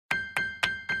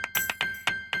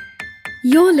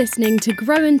You're listening to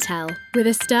Grow and Tell with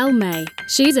Estelle May.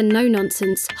 She's a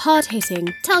no-nonsense,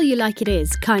 hard-hitting,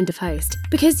 tell-you-like-it-is kind of host.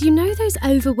 Because you know those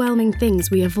overwhelming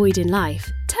things we avoid in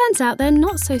life? Turns out they're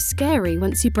not so scary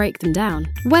once you break them down.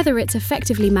 Whether it's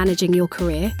effectively managing your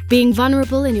career, being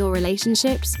vulnerable in your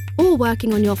relationships, or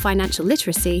working on your financial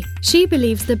literacy, she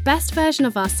believes the best version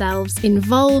of ourselves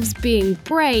involves being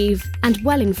brave and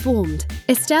well-informed.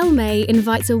 Estelle May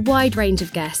invites a wide range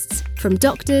of guests, from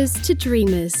doctors to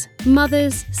dreamers,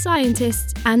 mothers,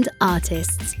 scientists, and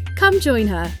artists. Come join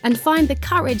her and find the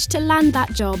courage to land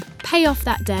that job, pay off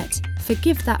that debt,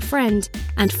 forgive that friend,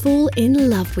 and fall in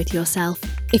love with yourself.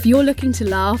 If you're looking to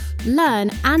laugh,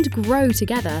 learn, and grow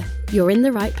together, you're in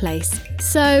the right place.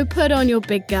 So put on your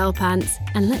big girl pants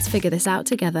and let's figure this out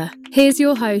together. Here's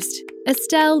your host,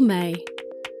 Estelle May.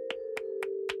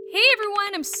 Hey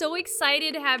everyone, I'm so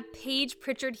excited to have Paige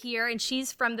Pritchard here, and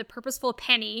she's from The Purposeful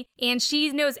Penny, and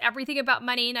she knows everything about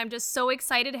money, and I'm just so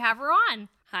excited to have her on.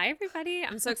 Hi everybody,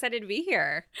 I'm so excited to be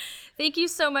here. Thank you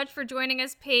so much for joining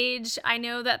us, Paige. I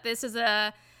know that this is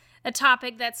a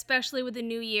topic that, especially with the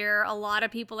new year, a lot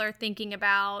of people are thinking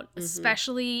about,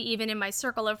 especially even in my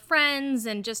circle of friends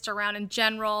and just around in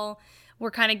general. We're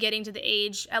kind of getting to the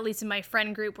age, at least in my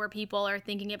friend group, where people are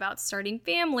thinking about starting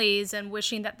families and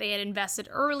wishing that they had invested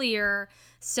earlier.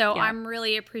 So yeah. I'm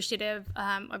really appreciative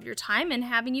of your time and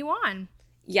having you on.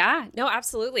 Yeah, no,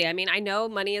 absolutely. I mean, I know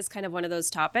money is kind of one of those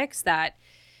topics that,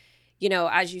 you know,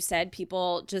 as you said,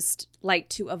 people just like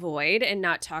to avoid and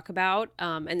not talk about.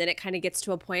 And then it kind of gets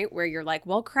to a point where you're like,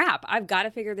 well, crap, I've got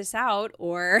to figure this out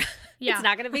or it's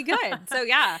not going to be good. So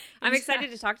yeah, I'm excited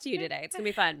to talk to you today. It's going to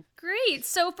be fun. Great.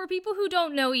 So for people who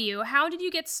don't know you, how did you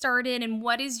get started and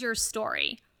what is your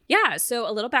story? Yeah, so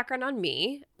a little background on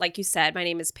me. Like you said, my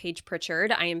name is Paige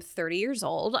Pritchard. I am 30 years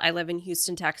old. I live in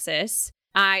Houston, Texas.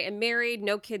 I am married,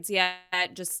 no kids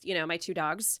yet, just, you know, my 2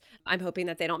 dogs. I'm hoping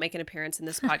that they don't make an appearance in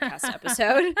this podcast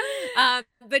episode,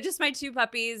 but just my 2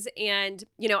 puppies. And,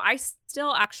 you know, I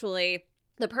still actually,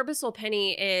 The Purposeful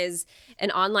Penny is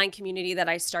an online community that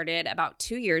I started about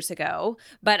 2 years ago,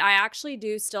 but I actually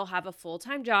do still have a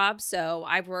full-time job. So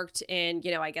I've worked in,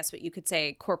 you know, I guess what you could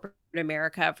say corporate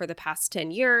America for the past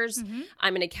 10 years.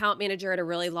 I'm an account manager at a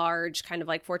really large kind of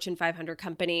like Fortune 500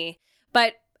 company,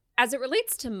 but as it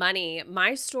relates to money,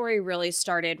 my story really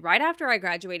started right after I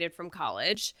graduated from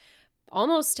college,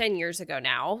 almost 10 years ago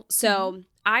now. So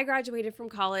I graduated from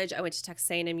college. I went to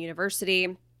Texas A&M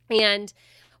University. And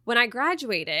when I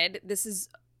graduated, this is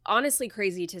honestly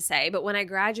crazy to say, but when I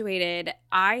graduated,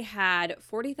 I had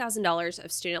 $40,000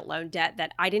 of student loan debt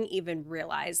that I didn't even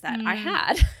realize that I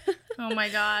had. Oh my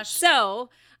gosh.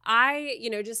 So I, you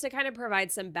know, just to kind of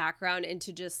provide some background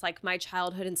into just like my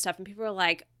childhood and stuff, and people are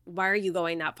like, why are you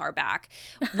going that far back?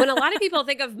 When a lot of people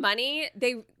think of money,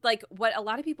 they like what a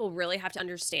lot of people really have to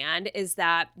understand is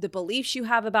that the beliefs you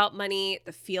have about money,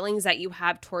 the feelings that you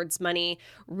have towards money,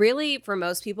 really for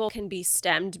most people can be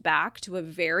stemmed back to a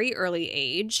very early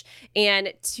age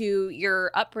and to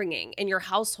your upbringing and your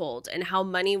household and how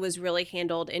money was really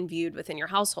handled and viewed within your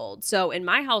household. So in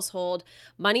my household,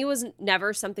 money was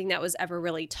never something that was ever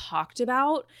really talked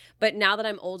about. But now that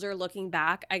I'm older, looking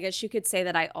back, I guess you could say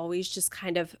that I always just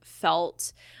kind of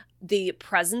felt the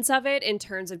presence of it in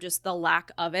terms of just the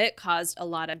lack of it caused a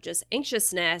lot of just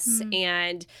anxiousness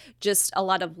and just a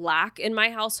lot of lack in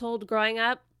my household growing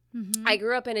up. I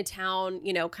grew up in a town,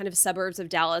 you know, kind of suburbs of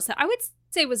Dallas that I would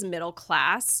say was middle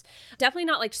class. Definitely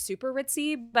not like super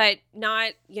ritzy, but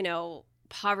not, you know,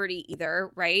 poverty either,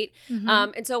 right?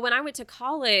 And so when I went to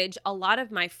college, a lot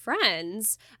of my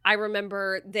friends, I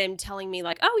remember them telling me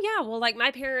like, oh yeah, well, like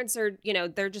my parents are, you know,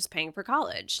 they're just paying for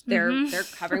college. They're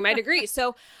covering my degree.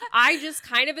 So I just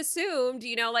kind of assumed,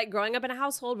 you know, like growing up in a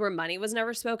household where money was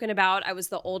never spoken about. I was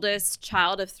the oldest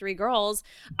child of 3 girls.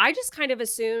 I just kind of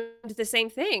assumed the same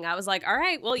thing. I was like, all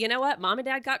right, well, you know what? Mom and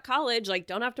dad got college. Like,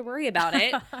 don't have to worry about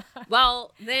it.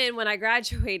 Well, then when I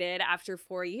graduated after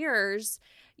 4 years,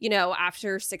 you know,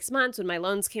 after 6 months, when my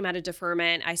loans came out of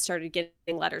deferment, I started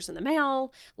getting letters in the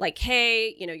mail like,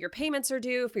 hey, you know, your payments are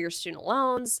due for your student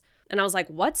loans. And I was like,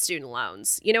 what student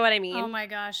loans? You know what I mean? Oh my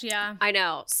gosh, yeah. I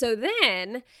know. So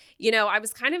then, you know, I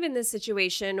was kind of in this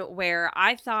situation where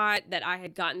I thought that I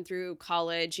had gotten through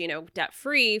college, you know, debt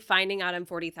free, finding out I'm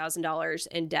 $40,000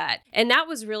 in debt. And that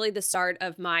was really the start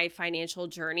of my financial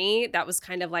journey. That was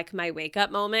kind of like my wake up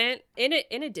moment. In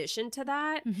addition to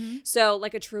that, so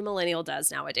like a true millennial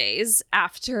does nowadays,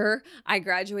 after I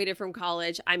graduated from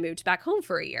college, I moved back home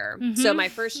for a year. So my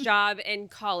first job in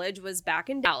college was back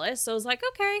in Dallas. So I was like,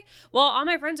 okay, well, all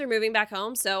my friends are moving back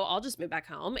home, so I'll just move back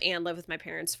home and live with my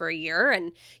parents for a year.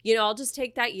 And, you know, I'll just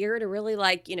take that year to really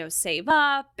like, you know, save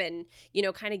up and, you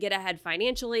know, kind of get ahead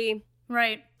financially.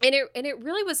 Right. And it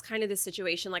really was kind of this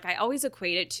situation. Like I always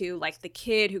equate it to like the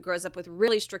kid who grows up with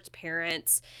really strict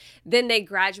parents, then they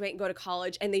graduate and go to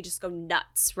college and they just go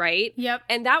nuts, right? Yep.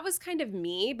 And that was kind of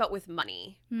me, but with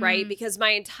money, right? Because my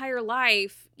entire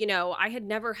life, you know, I had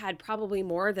never had probably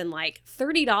more than like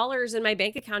 $30 in my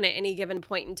bank account at any given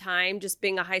point in time, just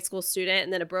being a high school student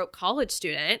and then a broke college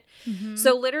student.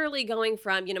 So literally going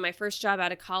from, you know, my first job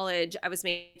out of college, I was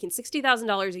making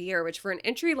 $60,000 a year, which for an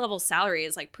entry level salary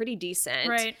is like pretty decent.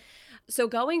 Right. So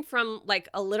going from like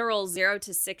a literal 0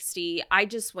 to 60, I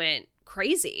just went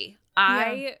crazy.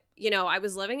 You know, I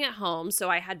was living at home, so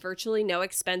I had virtually no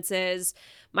expenses.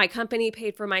 My company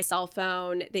paid for my cell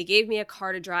phone. They gave me a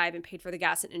car to drive and paid for the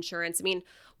gas and insurance. I mean,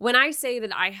 when I say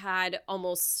that I had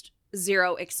almost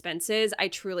zero expenses, I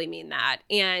truly mean that.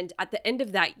 And at the end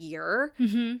of that year,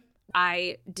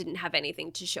 I didn't have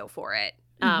anything to show for it.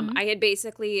 I had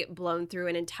basically blown through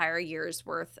an entire year's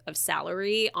worth of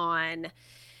salary on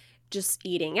just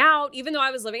eating out, even though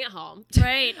I was living at home.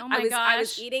 Right. Oh my gosh. I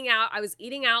was eating out. I was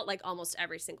eating out like almost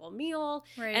every single meal.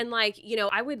 Right. And like, you know,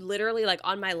 I would literally like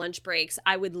on my lunch breaks,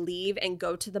 I would leave and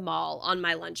go to the mall on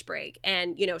my lunch break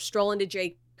and, you know, stroll into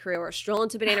J. Crew or stroll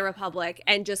into Banana Republic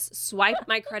and just swipe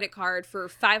my credit card for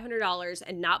 $500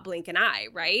 and not blink an eye.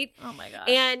 Right. Oh my gosh.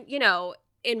 And, you know,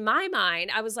 in my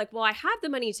mind, I was like, well, I have the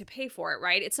money to pay for it.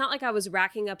 Right. It's not like I was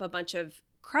racking up a bunch of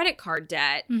credit card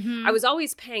debt. I was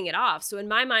always paying it off. So in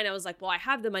my mind, I was like, well, I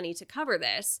have the money to cover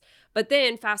this. But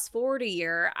then fast forward a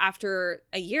year, after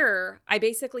a year, I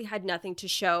basically had nothing to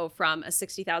show from a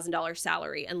 $60,000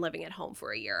 salary and living at home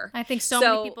for a year. I think so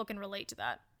many people can relate to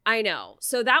that. I know.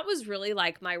 So that was really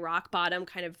like my rock bottom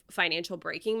kind of financial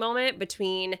breaking moment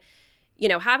between, you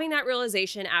know, having that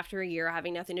realization after a year,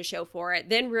 having nothing to show for it,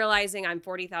 then realizing I'm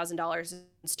 $40,000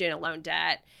 in student loan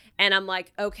debt. And I'm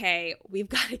like, okay, we've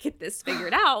got to get this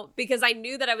figured out because I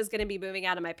knew that I was going to be moving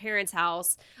out of my parents'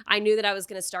 house. I knew that I was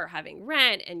going to start having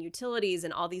rent and utilities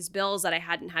and all these bills that I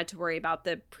hadn't had to worry about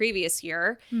the previous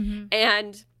year.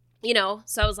 And, you know,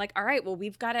 so I was like, all right, well,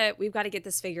 we've got to get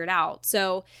this figured out.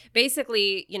 So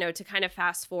basically, you know, to kind of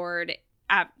fast forward,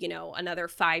 you know, another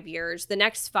 5 years, the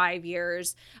next 5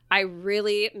 years, I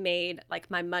really made like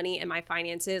my money and my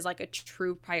finances like a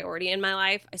true priority in my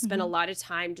life. I spent a lot of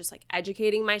time just like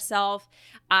educating myself.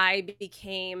 I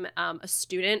became a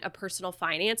student of personal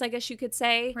finance, I guess you could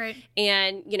say. Right.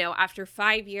 And, you know, after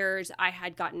 5 years, I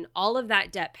had gotten all of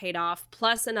that debt paid off,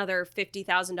 plus another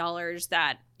 $50,000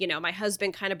 that, you know, my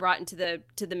husband kind of brought into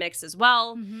the mix as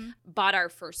well. Bought our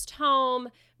first home,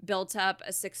 built up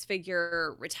a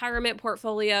 6-figure retirement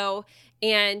portfolio.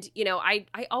 And, you know, I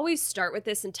always start with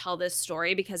this and tell this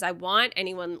story because I want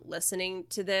anyone listening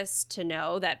to this to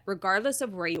know that regardless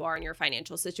of where you are in your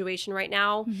financial situation right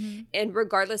now, and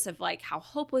regardless of like how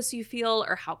hopeless you feel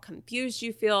or how confused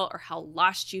you feel or how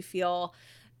lost you feel,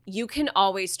 you can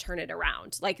always turn it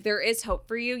around. Like there is hope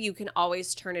for you. You can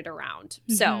always turn it around.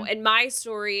 So, and my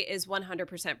story is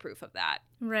 100% proof of that.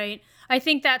 Right. I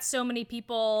think that so many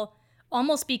people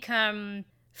almost become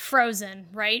frozen,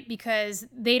 right? Because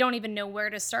they don't even know where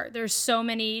to start. There's so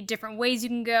many different ways you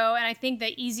can go. And I think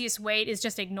the easiest way is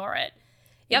just ignore it.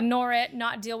 Yep. Ignore it,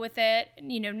 not deal with it,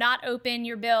 you know, not open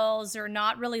your bills or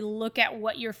not really look at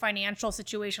what your financial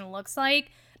situation looks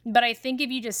like. But I think if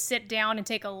you just sit down and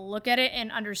take a look at it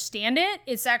and understand it,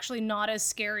 it's actually not as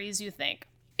scary as you think.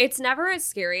 It's never as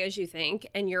scary as you think.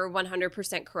 And you're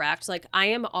 100% correct. Like I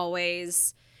am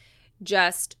always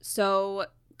just so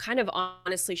kind of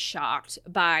honestly shocked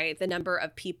by the number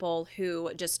of people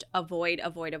who just avoid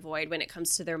when it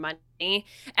comes to their money.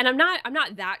 And I'm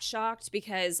not that shocked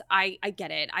because I get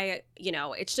it. You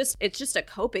know, it's just a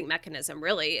coping mechanism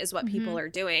really is what people are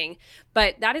doing.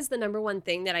 But that is the number one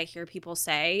thing that I hear people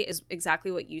say is exactly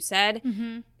what you said.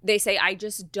 They say, I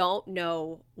just don't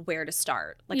know where to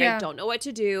start. Like, I don't know what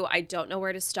to do. I don't know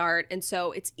where to start. And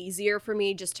so it's easier for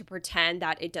me just to pretend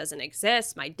that it doesn't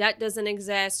exist. My debt doesn't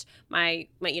exist. My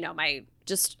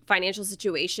just financial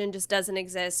situation just doesn't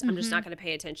exist. I'm just not going to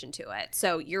pay attention to it.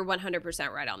 So you're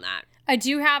 100% right on that. I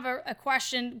do have a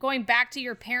question going back to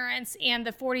your parents and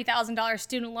the $40,000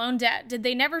 student loan debt. Did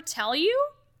they never tell you?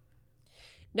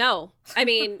 No. I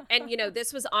mean, and you know,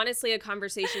 this was honestly a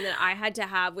conversation that I had to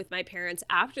have with my parents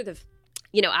after the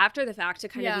fact to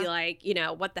kind of be like, you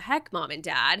know, what the heck, mom and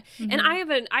dad. And I have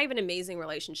an amazing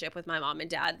relationship with my mom and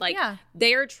dad. Like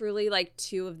they are truly like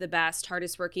two of the best,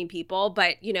 hardest working people.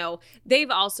 But, you know,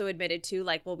 they've also admitted to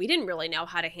like, well, we didn't really know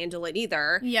how to handle it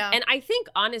either. Yeah. And I think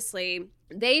honestly,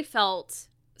 they felt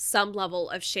some level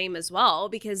of shame as well,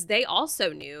 because they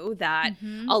also knew that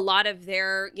a lot of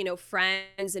their, you know,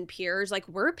 friends and peers like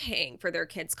were paying for their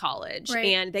kids' college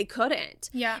and they couldn't.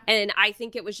 Yeah. And I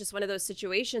think it was just one of those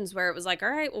situations where it was like,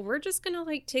 all right, well, we're just going to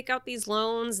like take out these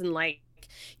loans and like,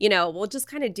 you know, we'll just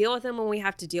kind of deal with them when we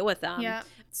have to deal with them. Yeah.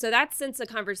 So that's since a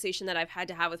conversation that I've had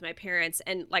to have with my parents.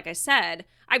 And like I said,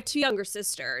 I have 2 younger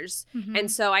sisters.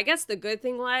 And so I guess the good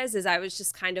thing is I was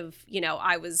just kind of, you know,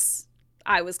 I was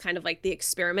kind of like the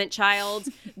experiment child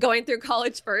going through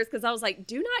college first, because I was like,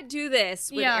 do not do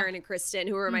this with Erin and Kristen,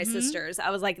 who are my sisters. I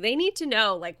was like, they need to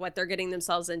know like what they're getting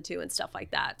themselves into and stuff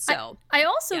like that. So I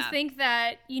also think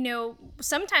that, you know,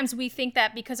 sometimes we think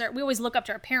that because we always look up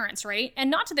to our parents, right? And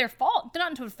not to their fault,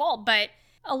 not to a fault, but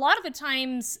a lot of the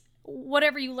times,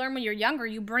 whatever you learn when you're younger,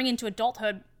 you bring into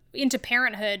adulthood, into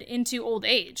parenthood, into old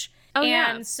age.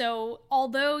 So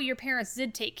although your parents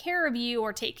did take care of you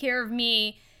or take care of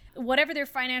me, whatever their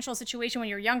financial situation when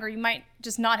you're younger, you might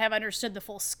just not have understood the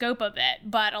full scope of it.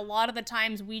 But a lot of the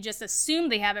times we just assume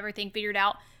they have everything figured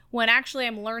out, when actually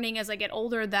I'm learning as I get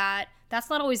older that that's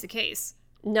not always the case.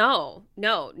 No,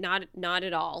 not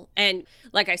at all. And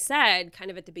like I said,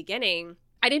 kind of at the beginning,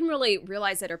 I didn't really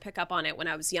realize it or pick up on it when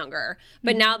I was younger.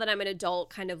 But now that I'm an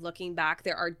adult, kind of looking back,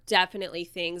 there are definitely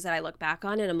things that I look back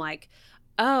on and I'm like,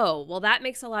 oh, well, that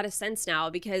makes a lot of sense now,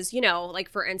 because, you know, like,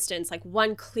 for instance, like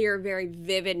one clear, very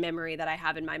vivid memory that I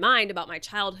have in my mind about my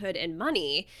childhood and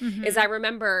money is I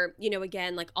remember, you know,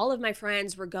 again, like all of my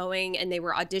friends were going and they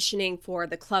were auditioning for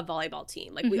the club volleyball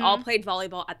team. Like we all played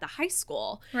volleyball at the high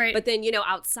school. Right. But then, you know,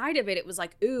 outside of it, it was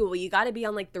like, ooh, well, you got to be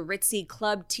on like the ritzy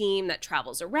club team that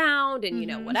travels around and, you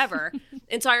know, whatever.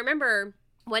 And so I remember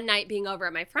one night being over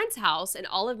at my friend's house and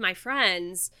all of my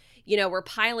friends, you know, we're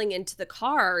piling into the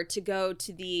car to go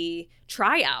to the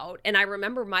tryout. And I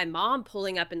remember my mom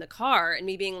pulling up in the car and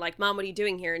me being like, Mom, what are you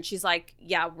doing here? And she's like,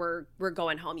 yeah, we're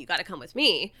going home. You got to come with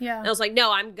me. Yeah. And I was like,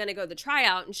 no, I'm going to go to the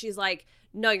tryout. And she's like,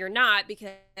 no, you're not,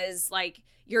 because like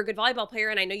you're a good volleyball player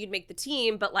and I know you'd make the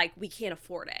team, but like we can't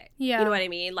afford it. Yeah. You know what I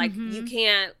mean? Like you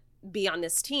can't be on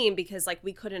this team because like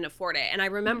we couldn't afford it. And I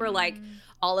remember like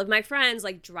all of my friends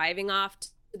like driving off to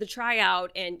the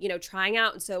tryout and, you know, trying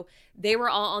out. And so they were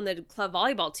all on the club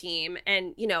volleyball team.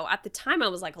 And, you know, at the time I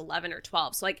was like 11 or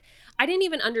 12. So like, I didn't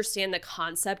even understand the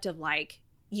concept of like,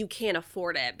 you can't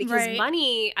afford it, because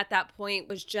money at that point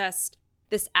was just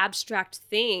this abstract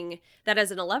thing that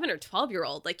as an 11 or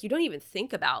 12-year-old, like you don't even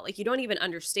think about, like you don't even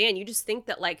understand. You just think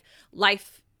that like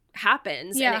life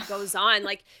happens and it goes on.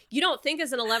 Like you don't think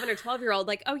as an 11 or 12-year-old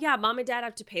like, oh yeah, mom and dad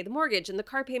have to pay the mortgage and the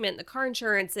car payment and the car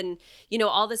insurance and, you know,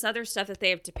 all this other stuff that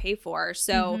they have to pay for.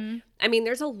 So I mean,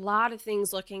 there's a lot of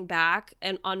things looking back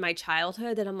and on my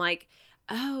childhood that I'm like,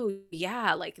 oh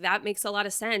yeah, like that makes a lot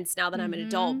of sense now that I'm an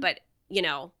adult. But, you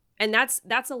know, and that's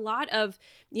a lot of,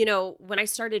 you know, when I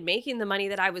started making the money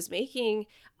that I was making,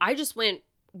 I just went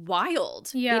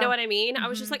wild. You know what I mean? I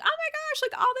was just like, oh my gosh,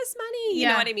 like all this money. You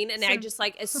know what I mean? And I just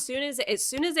like, as soon as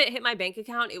it hit my bank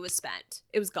account, it was spent.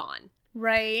 It was gone.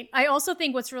 Right. I also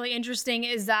think what's really interesting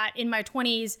is that in my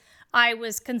 20s, I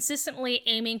was consistently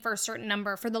aiming for a certain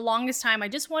number. For the longest time, I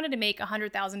just wanted to make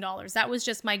 $100,000. That was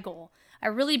just my goal. I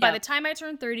really, by the time I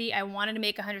turned 30, I wanted to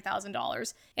make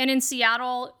 $100,000. And in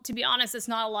Seattle, to be honest, it's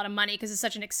not a lot of money because it's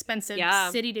such an expensive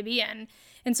city to be in.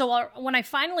 And so when I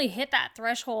finally hit that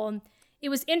threshold, it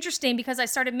was interesting because I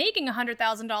started making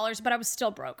 $100,000, but I was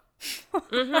still broke.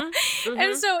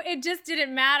 And so it just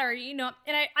didn't matter, you know,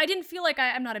 and I didn't feel like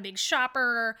I'm not a big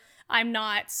shopper. I'm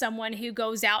not someone who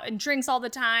goes out and drinks all the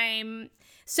time.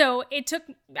 So it took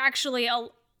actually a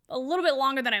little bit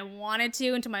longer than I wanted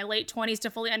to, into my late 20s, to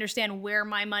fully understand where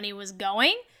my money was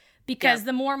going. Because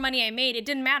the more money I made, it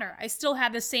didn't matter. I still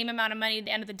had the same amount of money at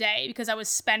the end of the day because I was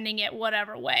spending it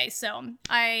whatever way. So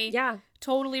I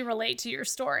totally relate to your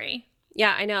story.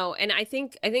 Yeah, I know. And I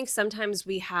think sometimes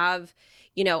we have,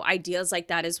 you know, ideas like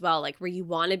that as well, like where you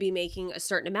want to be making a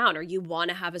certain amount or you want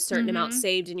to have a certain amount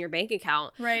saved in your bank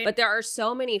account. Right. But there are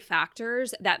so many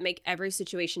factors that make every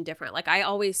situation different. Like I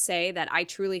always say that I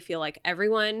truly feel like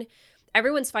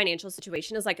everyone's financial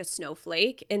situation is like a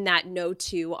snowflake, in that no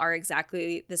two are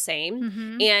exactly the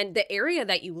same. And the area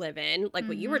that you live in, like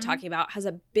what you were talking about, has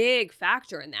a big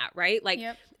factor in that, right? Like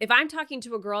if I'm talking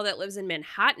to a girl that lives in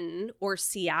Manhattan or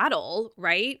Seattle,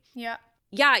 right?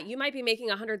 Yeah, you might be making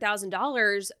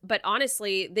 $100,000, but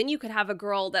honestly, then you could have a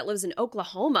girl that lives in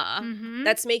Oklahoma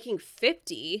that's making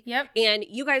 50. And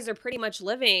you guys are pretty much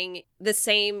living the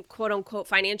same quote unquote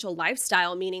financial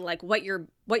lifestyle, meaning like what you're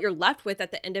left with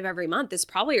at the end of every month is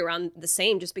probably around the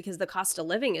same, just because the cost of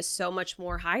living is so much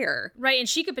more higher. Right. And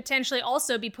she could potentially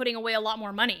also be putting away a lot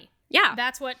more money. Yeah.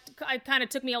 That's what I kind of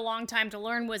took me a long time to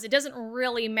learn was it doesn't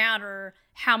really matter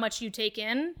how much you take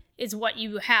in, is what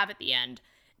you have at the end.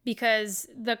 Because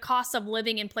the cost of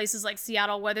living in places like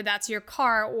Seattle, whether that's your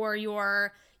car or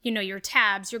your, your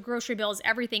tabs, your grocery bills,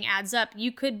 everything adds up.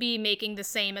 You could be making the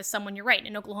same as someone, you're right,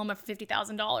 in Oklahoma for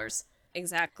 $50,000.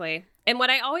 Exactly. And what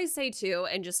I always say too,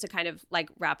 and just to kind of like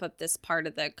wrap up this part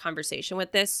of the conversation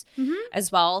with this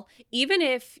as well, even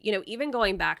if, even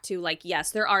going back to like,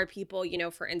 yes, there are people,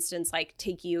 for instance, like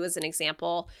take you as an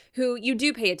example, who you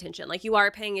do pay attention, like you are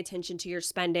paying attention to your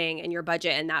spending and your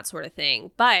budget and that sort of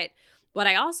thing. But what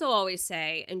I also always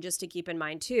say, and just to keep in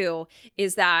mind too,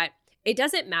 is that it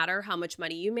doesn't matter how much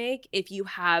money you make if you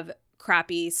have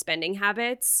crappy spending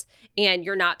habits and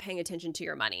you're not paying attention to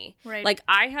your money. Right. Like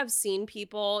I have seen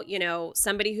people,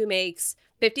 somebody who makes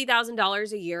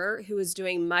 $50,000 a year who is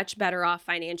doing much better off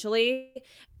financially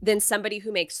than somebody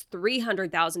who makes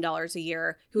 $300,000 a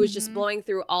year who is just blowing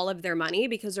through all of their money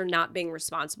because they're not being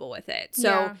responsible with it.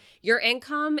 So your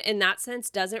income in that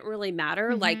sense doesn't really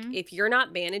matter. Like if you're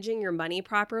not managing your money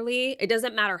properly, it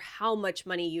doesn't matter how much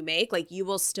money you make, like you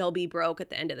will still be broke at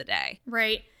the end of the day.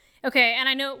 Right. Okay, and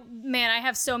I know, man, I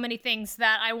have so many things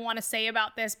that I want to say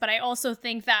about this, but I also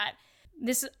think that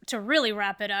this, to really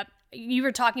wrap it up, you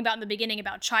were talking about in the beginning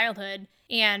about childhood,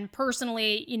 and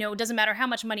personally, it doesn't matter how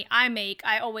much money I make,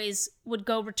 I always would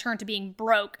return to being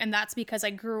broke, and that's because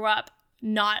I grew up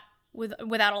not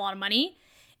without a lot of money,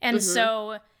 and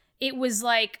so it was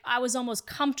like I was almost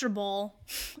comfortable.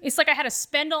 It's like I had to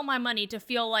spend all my money to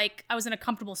feel like I was in a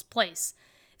comfortable place.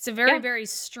 It's a very, very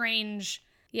strange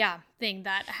thing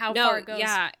that far it goes.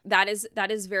 Yeah, that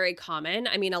is very common.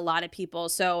 I mean, a lot of people.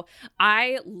 So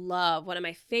I love, one of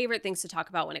my favorite things to talk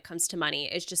about when it comes to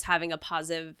money is just having a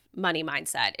positive money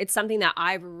mindset. It's something that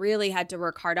I've really had to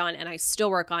work hard on and I still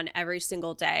work on every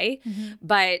single day.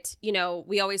 But,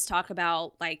 we always talk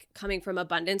about like coming from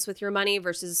abundance with your money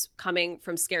versus coming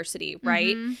from scarcity,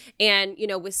 right? And,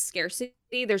 with scarcity,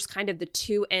 there's kind of the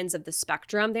two ends of the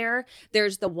spectrum there.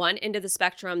 There's the one end of the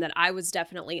spectrum that I was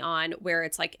definitely on where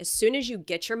it's like, as soon as you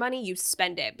get your money, you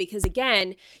spend it. Because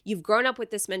again, you've grown up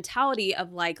with this mentality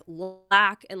of like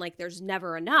lack and like there's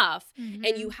never enough.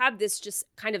 And you have this just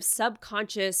kind of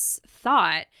subconscious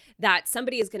thought that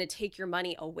somebody is going to take your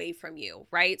money away from you,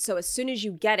 right? So as soon as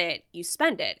you get it, you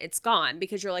spend it. It's gone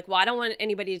because you're like, well, I don't want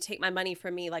anybody to take my money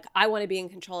from me. Like I want to be in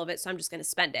control of it. So I'm just going to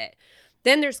spend it.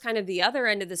 Then there's kind of the other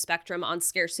end of the spectrum on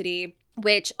scarcity,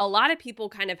 which a lot of people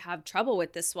kind of have trouble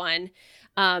with this one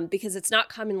because it's not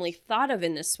commonly thought of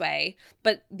in this way.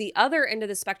 But the other end of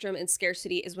the spectrum in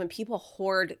scarcity is when people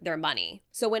hoard their money.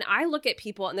 So when I look at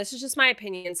people, and this is just my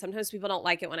opinion, sometimes people don't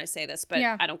like it when I say this, but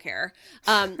I don't care.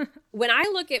 When I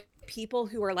look at people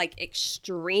who are like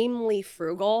extremely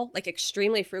frugal,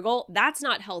 that's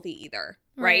not healthy either,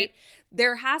 right?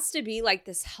 There has to be like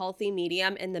this healthy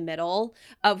medium in the middle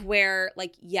of where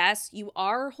like, yes, you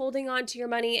are holding on to your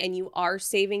money and you are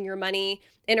saving your money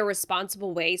in a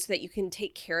responsible way so that you can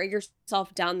take care of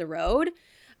yourself down the road.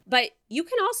 But you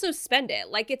can also spend it.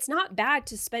 Like, it's not bad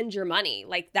to spend your money.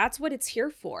 Like, that's what it's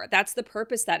here for. That's the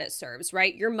purpose that it serves,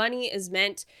 right? Your money is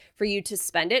meant for you to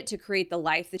spend it to create the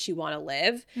life that you want to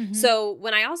live. So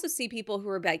when I also see people who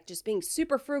are like just being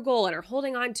super frugal and are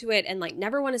holding on to it and like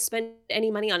never want to spend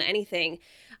any money on anything,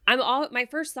 my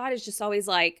first thought is just always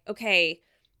like, okay,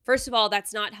 first of all,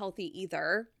 that's not healthy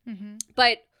either.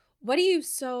 But what are you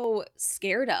so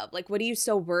scared of? Like, what are you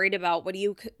so worried about? What do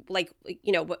you like,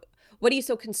 what are you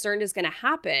so concerned is going to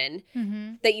happen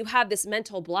that you have this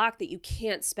mental block that you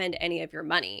can't spend any of your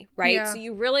money, right? Yeah. So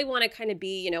you really want to kind of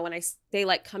be, when I say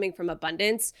like coming from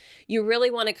abundance, you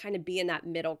really want to kind of be in that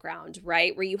middle ground,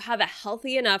 right? Where you have a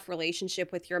healthy enough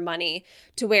relationship with your money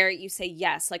to where you say,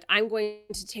 yes, like I'm going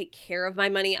to take care of my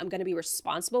money. I'm going to be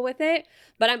responsible with it,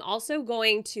 but I'm also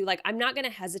going to I'm not going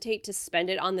to hesitate to spend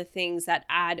it on the things that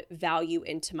add value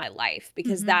into my life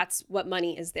because that's what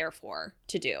money is there for,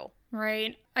 to do.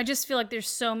 Right. I just feel like there's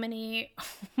so many,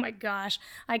 oh my gosh,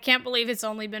 I can't believe it's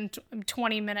only been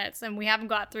 20 minutes and we haven't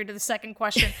got through to the second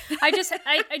question. I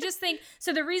just think,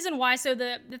 so the reason why, so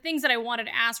the things that I wanted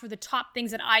to ask were the top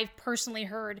things that I've personally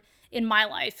heard in my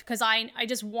life, because I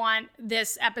just want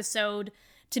this episode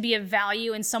to be of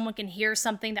value and someone can hear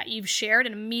something that you've shared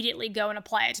and immediately go and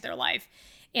apply it to their life.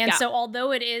 And so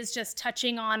although it is just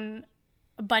touching on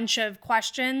a bunch of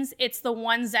questions, it's the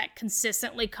ones that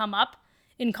consistently come up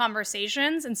in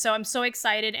conversations. And so I'm so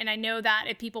excited. And I know that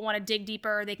if people want to dig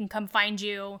deeper, they can come find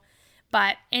you.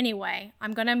 But anyway,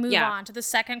 I'm going to move on to the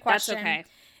second question. That's okay.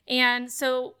 And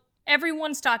so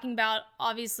everyone's talking about,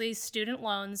 obviously, student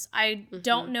loans. I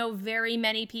don't know very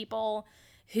many people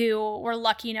who were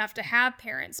lucky enough to have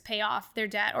parents pay off their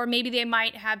debt, or maybe they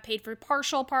might have paid for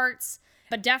partial parts,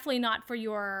 but definitely not for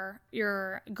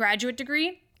your graduate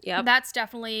degree. Yep. That's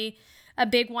definitely a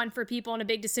big one for people and a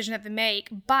big decision that they make.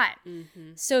 But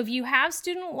so if you have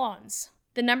student loans,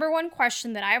 the number one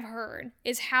question that I've heard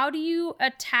is, how do you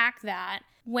attack that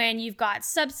when you've got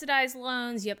subsidized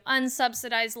loans, you have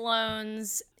unsubsidized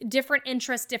loans, different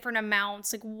interest, different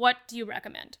amounts? Like, what do you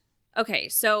recommend? Okay,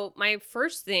 so my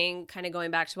first thing, kind of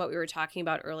going back to what we were talking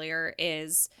about earlier,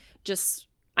 is just,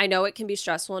 I know it can be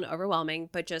stressful and overwhelming,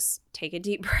 but just take a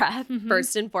deep breath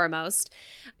first and foremost.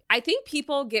 I think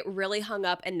people get really hung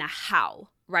up in the how,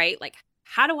 right? Like,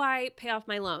 how do I pay off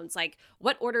my loans? Like,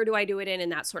 what order do I do it in, and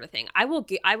that sort of thing. I will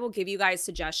give you guys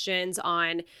suggestions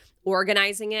on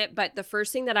organizing it, but the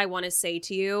first thing that I want to say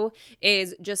to you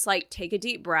is just like, take a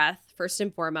deep breath first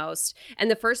and foremost. And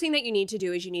the first thing that you need to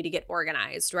do is you need to get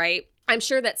organized, right? I'm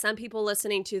sure that some people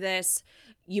listening to this,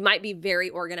 you might be very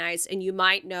organized and you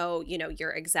might know,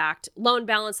 your exact loan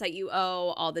balance that you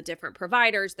owe, all the different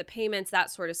providers, the payments, that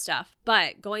sort of stuff.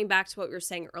 But going back to what we were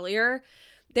saying earlier,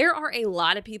 there are a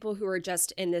lot of people who are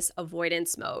just in this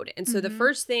avoidance mode. And so the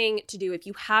first thing to do, if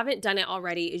you haven't done it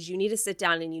already, is you need to sit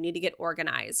down and you need to get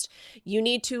organized. You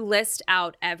need to list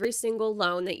out every single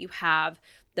loan that you have,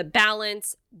 the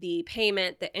balance, the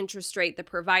payment, the interest rate, the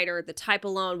provider, the type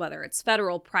of loan, whether it's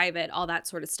federal, private, all that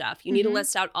sort of stuff. You need to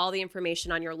list out all the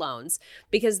information on your loans,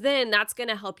 because then that's going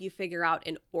to help you figure out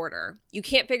an order. You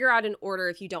can't figure out an order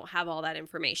if you don't have all that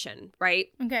information, right?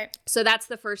 Okay. So that's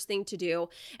the first thing to do.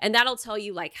 And that'll tell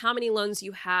you like how many loans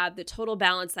you have, the total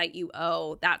balance that you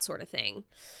owe, that sort of thing.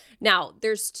 Now,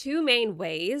 there's two main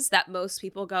ways that most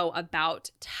people go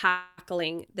about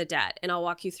tackling the debt, and I'll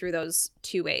walk you through those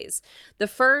two ways. The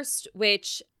first,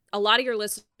 which a lot of your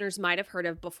listeners might have heard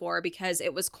of before because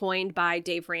it was coined by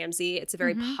Dave Ramsey. It's a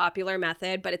very popular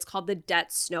method, but it's called the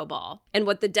debt snowball. And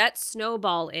what the debt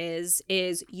snowball is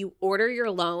you order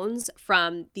your loans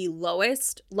from the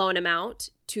lowest loan amount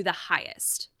to the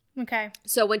highest. Okay.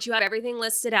 So once you have everything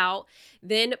listed out,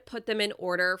 then put them in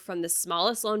order from the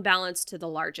smallest loan balance to the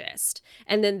largest.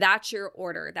 And then that's your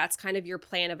order. That's kind of your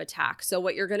plan of attack. So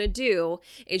what you're going to do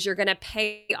is you're going to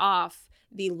pay off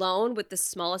the loan with the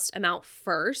smallest amount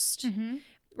first,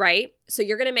 right? So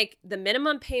you're going to make the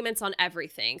minimum payments on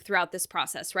everything throughout this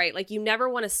process, right? Like, you never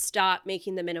want to stop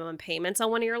making the minimum payments on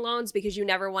one of your loans because you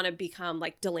never want to become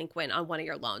like delinquent on one of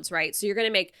your loans, right? So you're going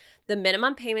to make the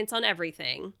minimum payments on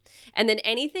everything. And then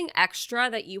anything extra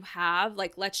that you have,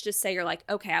 like, let's just say you're like,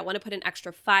 okay, I want to put an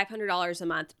extra $500 a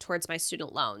month towards my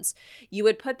student loans. You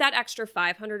would put that extra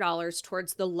 $500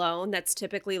 towards the loan that's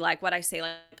typically like what I say,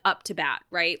 like up to bat,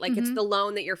 right? Like it's the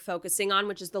loan that you're focusing on,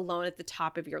 which is the loan at the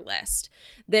top of your list.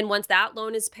 Then once that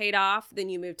loan is paid off, then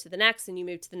you move to the next, and you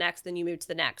move to the next, then you move to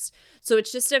the next. So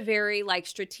it's just a very like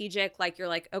strategic, like you're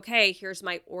like, okay, here's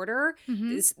my order.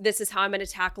 This is how I'm going to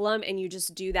tackle them. And you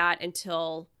just do that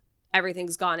until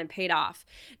everything's gone and paid off.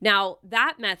 Now,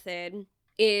 that method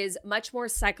is much more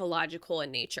psychological in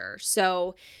nature.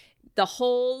 So the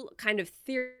whole kind of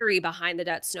theory behind the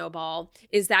debt snowball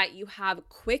is that you have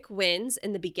quick wins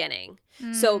in the beginning.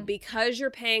 So because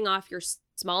you're paying off your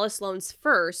smallest loans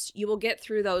first, you will get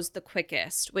through those the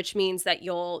quickest, which means that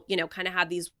you'll, kind of have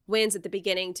these wins at the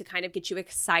beginning to kind of get you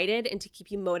excited and to keep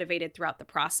you motivated throughout the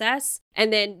process.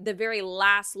 And then the very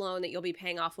last loan that you'll be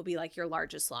paying off will be like your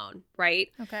largest loan, right?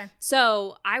 Okay.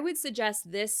 So I would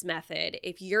suggest this method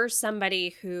if you're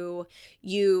somebody who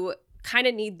you kind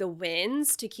of need the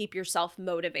wins to keep yourself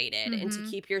motivated and to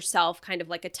keep yourself kind of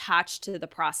like attached to the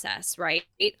process, right?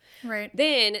 Right.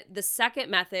 Then the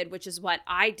second method, which is what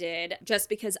I did, just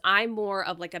because I'm more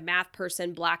of like a math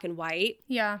person, black and white,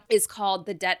 is called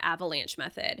the debt avalanche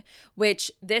method,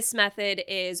 which this method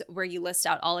is where you list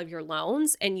out all of your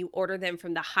loans and you order them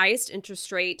from the highest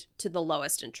interest rate to the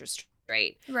lowest interest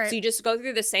rate. Right. So you just go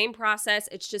through the same process.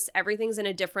 It's just everything's in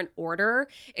a different order.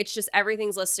 It's just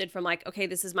everything's listed from like, okay,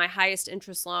 this is my highest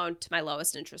interest loan to my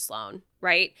lowest interest loan,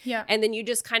 right? Yeah. And then you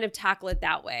just kind of tackle it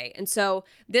that way. And so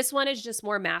this one is just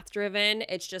more math driven.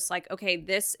 It's just like, okay,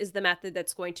 this is the method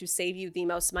that's going to save you the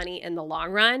most money in the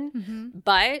long run.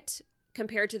 But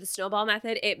compared to the snowball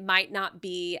method, it might not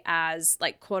be as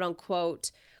like quote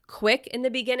unquote quick in the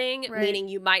beginning, meaning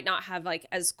you might not have like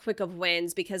as quick of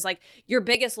wins because like your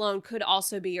biggest loan could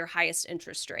also be your highest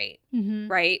interest rate,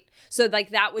 right? So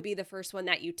like that would be the first one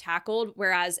that you tackled,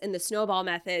 whereas in the snowball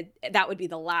method, that would be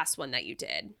the last one that you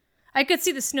did. I could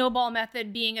see the snowball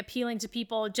method being appealing to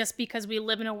people just because we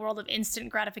live in a world of instant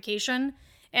gratification.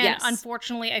 And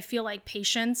unfortunately, I feel like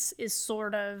patience is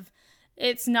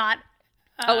it's not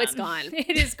Oh, it's gone.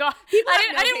 It is gone.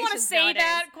 I didn't want to say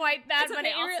that quite that, it's but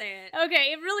okay, I'll say it.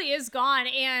 Okay, it really is gone.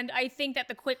 And I think that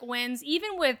the quick wins,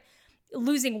 even with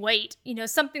losing weight,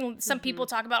 something some people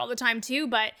talk about all the time too,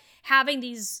 but having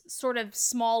these sort of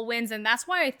small wins. And that's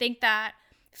why I think that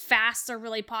fasts are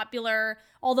really popular.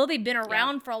 Although they've been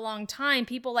around for a long time,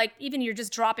 people like, even you're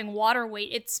just dropping water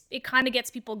weight, it kind of gets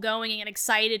people going and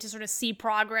excited to sort of see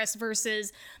progress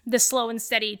versus the slow and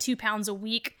steady 2 pounds a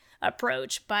week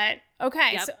approach. But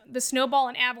okay, so the snowball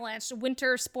and avalanche,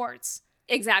 winter sports.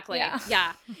 Exactly.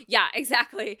 Yeah,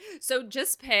 exactly. So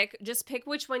just pick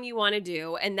which one you want to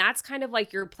do. And that's kind of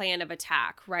like your plan of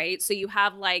attack, right? So you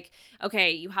have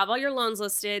you have all your loans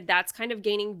listed. That's kind of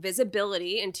gaining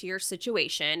visibility into your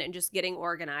situation and just getting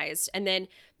organized. And then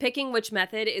picking which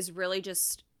method is really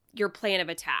just your plan of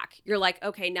attack. You're like,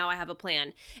 okay, now I have a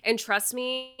plan. And trust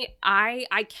me,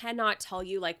 I cannot tell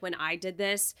you, like, when I did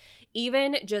this,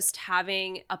 even just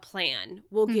having a plan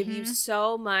will give you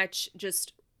so much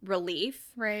just relief,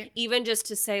 right? Even just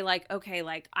to say, like, okay,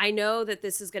 like, I know that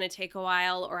this is going to take a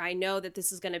while, or I know that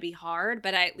this is going to be hard,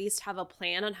 but I at least have a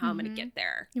plan on how I'm going to get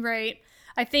there. Right.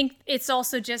 I think it's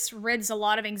also just rids a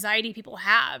lot of anxiety people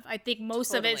have. I think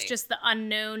most of it's just the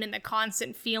unknown and the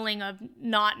constant feeling of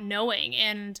not knowing.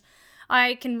 And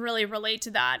I can really relate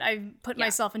to that. I've put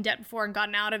myself in debt before and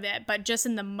gotten out of it, but just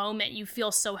in the moment you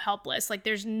feel so helpless. Like,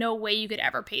 there's no way you could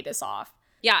ever pay this off.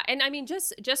 Yeah. And I mean,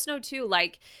 just know too,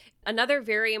 like, another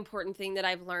very important thing that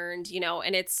I've learned,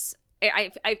 and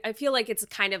I feel like it's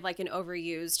kind of like an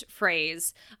overused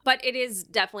phrase, but it is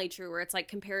definitely true, where it's like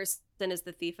comparison is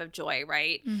the thief of joy,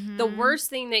 right? The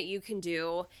worst thing that you can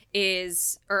do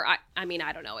is, I mean,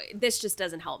 I don't know, this just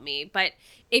doesn't help me, but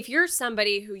if you're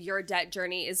somebody who your debt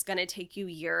journey is going to take you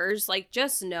years, like,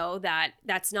 just know that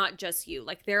that's not just you.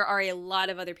 Like, there are a lot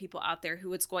of other people out there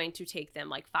who it's going to take them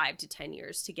like 5 to 10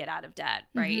 years to get out of debt,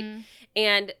 right?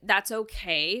 And that's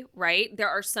okay, right? There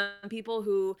are some people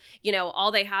who,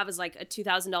 all they have is like a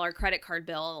 $2,000 credit card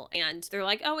bill, and they're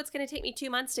like, oh, it's going to take me 2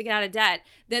 months to get out of debt.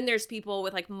 Then there's people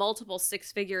with like multiple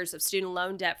 6 figures of student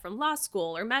loan debt from law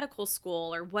school or medical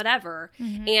school or whatever.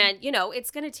 And,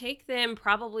 it's going to take them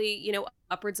probably,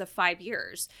 upwards of 5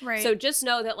 years. Right. So just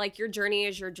know that, like, your journey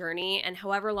is your journey, and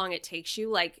however long it takes you,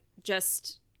 like,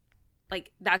 just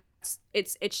like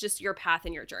it's just your path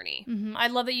and your journey. I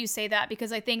love that you say that,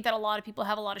 because I think that a lot of people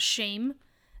have a lot of shame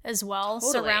as well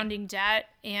surrounding debt.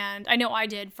 And I know I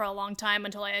did for a long time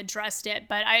until I addressed it,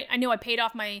 but I know I paid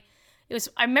off I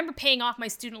remember paying off my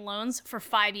student loans for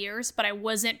 5 years, but I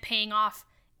wasn't paying off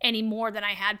any more than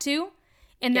I had to.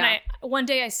 And then one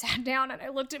day I sat down and I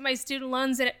looked at my student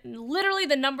loans, and literally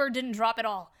the number didn't drop at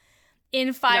all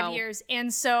in 5 years.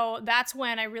 And so that's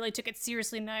when I really took it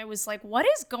seriously, and I was like, what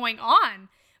is going on?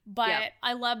 But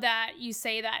I love that you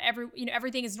say that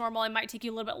everything is normal. It might take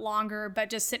you a little bit longer,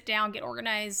 but just sit down, get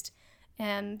organized.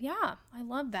 And I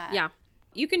love that. Yeah,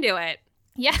 you can do it.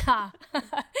 Yeah.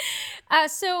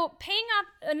 So paying off,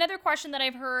 another question that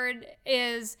I've heard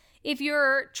is, if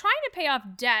you're trying to pay off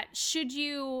debt, should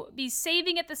you be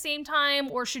saving at the same time,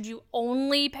 or should you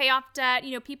only pay off debt?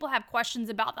 People have questions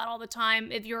about that all the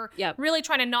time. If you're really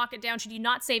trying to knock it down, should you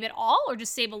not save at all, or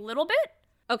just save a little bit?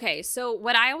 Okay, so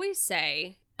what I always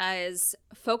say is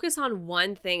focus on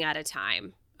one thing at a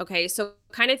time. Okay, so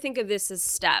kind of think of this as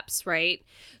steps, right?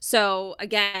 So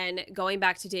again, going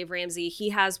back to Dave Ramsey, he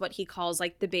has what he calls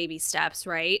like the baby steps,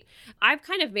 right? I've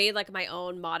kind of made like my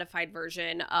own modified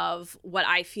version of what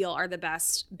I feel are the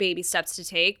best baby steps to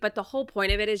take. But the whole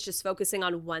point of it is just focusing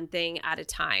on one thing at a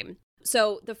time.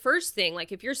 So the first thing,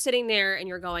 like, if you're sitting there and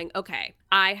you're going, okay,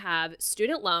 I have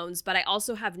student loans, but I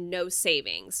also have no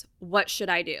savings, what should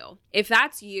I do? If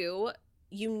that's you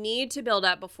need to build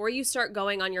up, before you start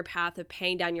going on your path of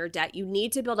paying down your debt, you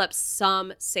need to build up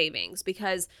some savings,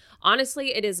 because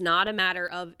honestly, it is not a matter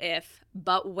of if,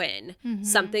 but when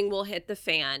something will hit the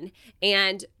fan.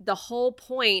 And the whole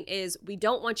point is, we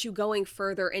don't want you going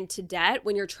further into debt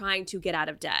when you're trying to get out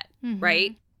of debt,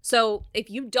 right? So if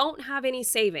you don't have any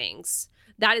savings,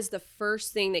 that is the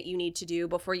first thing that you need to do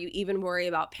before you even worry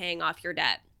about paying off your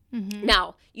debt.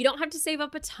 Now, you don't have to save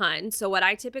up a ton. So what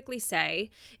I typically say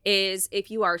is, if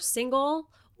you are single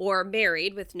or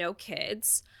married with no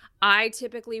kids, I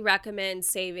typically recommend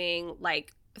saving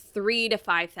like $3,000 to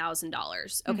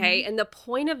 $5,000. Okay. And the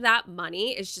point of that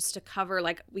money is just to cover,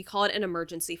 like, we call it an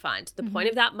emergency fund. The point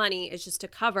of that money is just to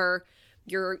cover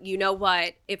your,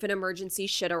 if an emergency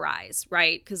should arise,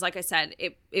 right? Because like I said,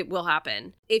 it will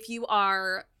happen. If you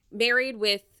are married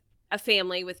with a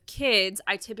family with kids,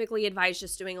 I typically advise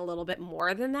just doing a little bit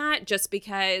more than that, just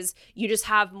because you just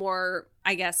have more,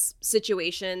 I guess,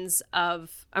 situations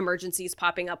of emergencies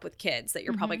popping up with kids that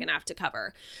you're probably going to have to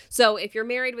cover. So if you're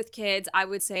married with kids, I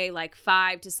would say like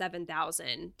 5,000 to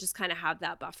 7,000, just kind of have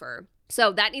that buffer.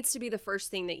 So that needs to be the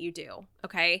first thing that you do,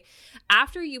 okay?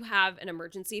 After you have an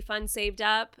emergency fund saved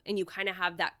up and you kind of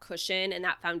have that cushion and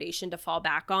that foundation to fall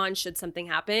back on should something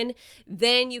happen,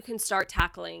 then you can start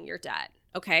tackling your debt.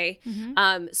 Okay.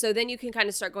 So then you can kind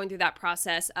of start going through that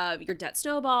process of your debt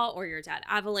snowball or your debt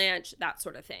avalanche, that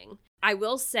sort of thing. I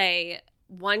will say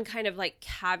one kind of like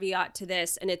caveat to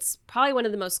this, and it's probably one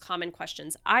of the most common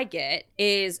questions I get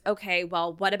is, okay,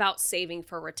 well, what about saving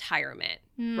for retirement,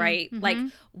 right? Like,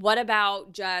 what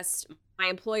about just my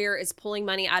employer is pulling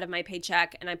money out of my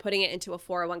paycheck and I'm putting it into a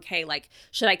 401k. Like,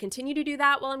 should I continue to do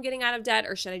that while I'm getting out of debt,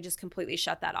 or should I just completely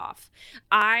shut that off?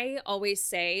 I always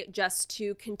say just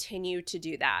to continue to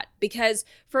do that, because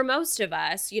for most of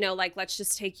us, you know, like, let's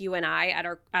just take you and I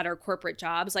at our corporate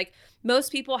jobs. Like,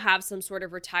 most people have some sort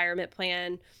of retirement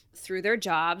plan through their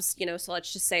jobs, you know, so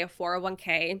let's just say a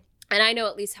 401k. And I know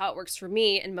at least how it works for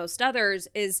me and most others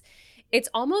is it's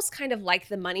almost kind of like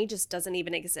the money just doesn't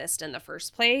even exist in the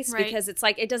first place, right? Because it's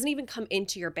like it doesn't even come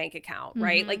into your bank account,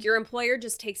 right? Like your employer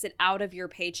just takes it out of your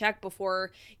paycheck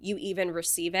before you even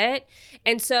receive it.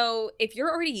 And so if you're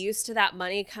already used to that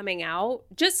money coming out,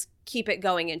 just keep it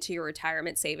going into your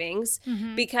retirement savings,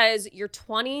 because your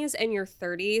 20s and your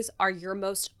 30s are your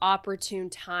most opportune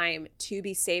time to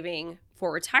be saving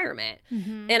for retirement.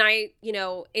 And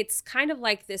it's kind of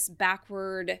like this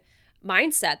backward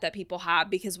mindset that people have,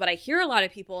 because what I hear a lot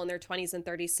of people in their 20s and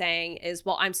 30s saying is,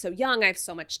 well, I'm so young, I have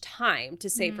so much time to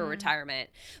save for retirement.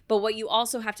 But what you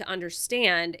also have to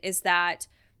understand is that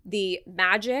the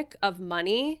magic of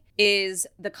money is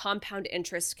the compound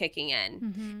interest kicking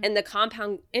in. And the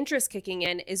compound interest kicking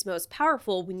in is most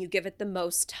powerful when you give it the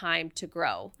most time to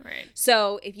grow. Right.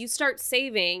 So if you start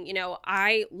saving, you know,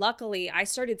 I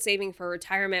started saving for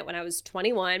retirement when I was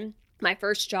 21. My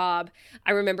first job,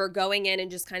 I remember going in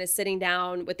and just kind of sitting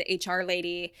down with the HR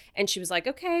lady, and she was like,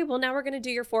 okay, well, now we're going to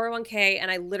do your 401k. And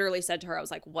I literally said to her, I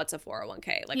was like, what's a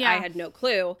 401k? Like, I had no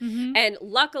clue. And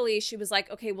luckily she was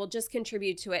like, okay, well, just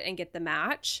contribute to it and get the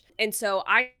match. And so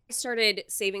I started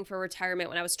saving for retirement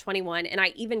when I was 21, and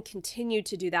I even continued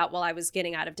to do that while I was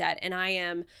getting out of debt.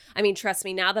 And trust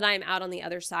me, now that I'm out on the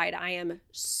other side, I am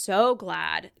so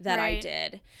glad that I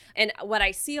did. And what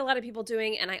I see a lot of people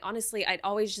doing, and I'm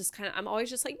always just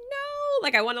like, no,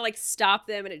 like I want to like stop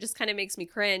them, and it just kind of makes me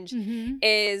cringe,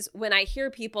 is when I hear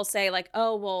people say like,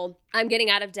 oh, well, I'm getting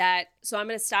out of debt, so I'm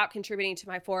going to stop contributing to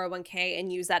my 401k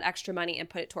and use that extra money and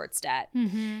put it towards debt.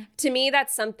 To me,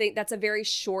 that's a very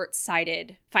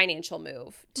short-sighted financial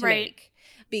move to make,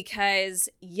 because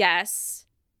yes,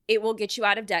 it will get you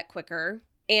out of debt quicker.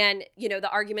 And, you know, the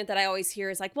argument that I always hear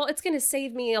is like, well, it's going to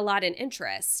save me a lot in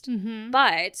interest.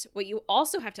 But what you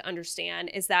also have to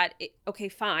understand is that, okay,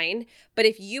 fine. But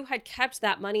if you had kept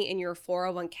that money in your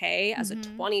 401k as a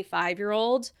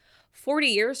 25-year-old, 40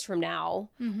 years from now,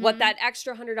 what that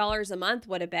extra $100 a month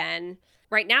would have been,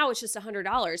 right now it's just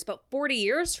 $100. But 40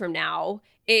 years from now,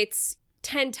 it's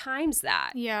 10 times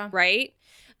that. Yeah. Right?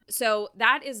 So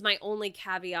that is my only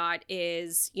caveat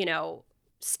is, you know,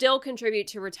 still contribute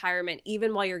to retirement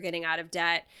even while you're getting out of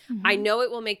debt. I know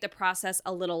it will make the process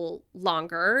a little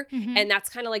longer. And that's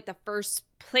kind of like the first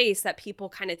place that people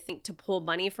kind of think to pull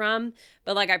money from.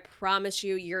 But like, I promise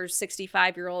you, your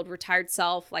 65-year-old retired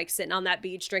self, like sitting on that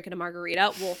beach drinking a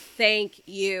margarita, will thank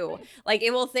you. Like,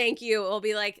 it will thank you. It will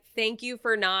be like, thank you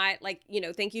for not, like, you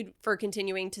know, thank you for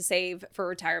continuing to save for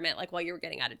retirement, like while you were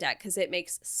getting out of debt, because it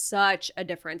makes such a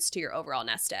difference to your overall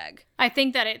nest egg. I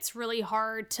think that it's really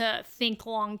hard to think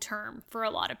long term for a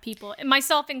lot of people, and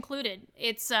myself included.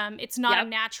 It's not a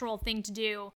natural thing to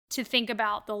do, to think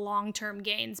about the long-term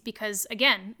gains, because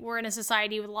again, we're in a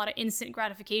society with a lot of instant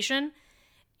gratification,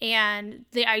 and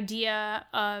the idea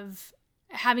of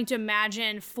having to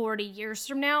imagine 40 years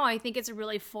from now, I think it's a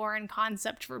really foreign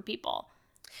concept for people.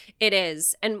 It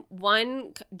is. And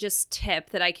one just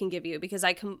tip that I can give you, because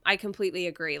I completely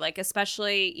agree, like,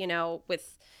 especially, you know,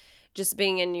 with just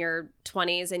being in your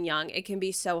 20s and young, it can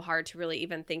be so hard to really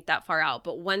even think that far out.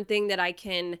 But one thing that I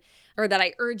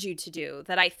urge you to do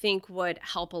that I think would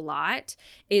help a lot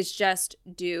is just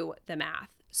do the math.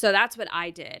 So that's what I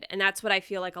did. And that's what I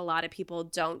feel like a lot of people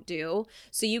don't do.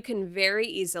 So you can very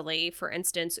easily, for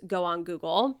instance, go on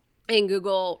Google and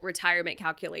Google retirement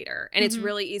calculator. And it's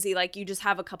really easy. Like, you just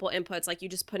have a couple inputs, like you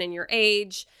just put in your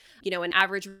age, you know, an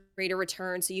average rate of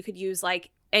return. So you could use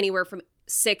like anywhere from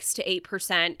 6 to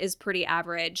 8% is pretty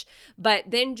average. But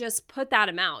then just put that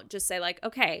amount. Just say like,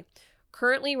 okay,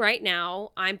 currently right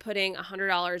now, I'm putting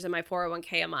 $100 in my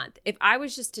 401k a month. If I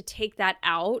was just to take that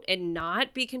out and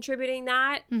not be contributing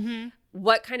that,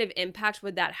 what kind of impact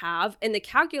would that have? And the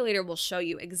calculator will show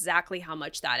you exactly how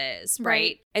much that is,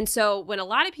 right? And so when a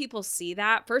lot of people see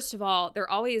that, first of all, they're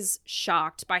always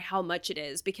shocked by how much it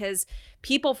is because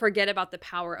people forget about the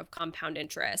power of compound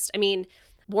interest. I mean,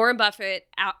 Warren Buffett,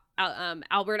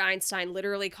 Albert Einstein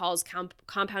literally calls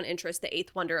compound interest the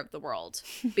eighth wonder of the world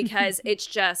because it's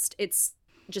just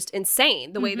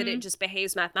insane the way that it just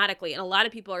behaves mathematically. And a lot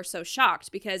of people are so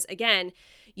shocked because, again,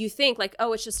 you think like,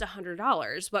 oh, it's just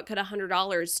 $100. What could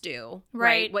 $100 do?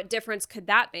 Right? What difference could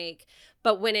that make?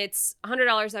 But when it's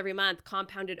 $100 every month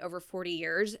compounded over 40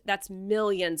 years, that's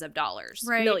millions of dollars,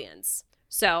 millions.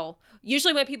 So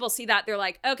usually when people see that, they're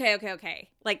like, okay.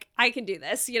 Like, I can do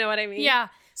this. You know what I mean? Yeah.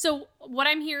 So what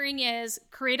I'm hearing is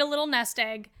create a little nest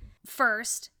egg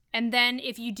first. And then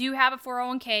if you do have a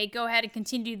 401k, go ahead and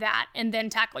continue to do that and then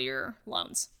tackle your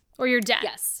loans or your debt.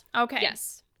 Yes. Okay.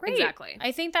 Yes. Great. Exactly.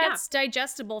 I think that's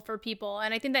digestible for people.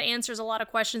 And I think that answers a lot of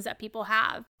questions that people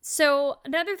have. So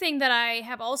another thing that I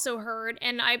have also heard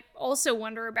and I also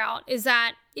wonder about is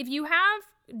that if you have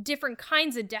different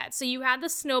kinds of debt, so you have the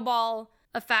snowball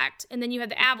effect and then you have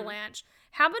the avalanche,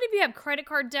 how about if you have credit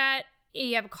card debt,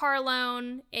 you have a car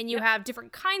loan, and you have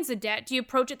different kinds of debt? Do you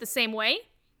approach it the same way?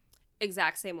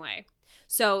 Exact same way.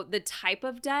 So the type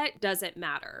of debt doesn't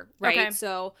matter, right? Okay.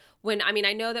 So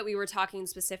I know that we were talking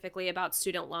specifically about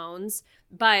student loans,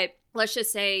 but let's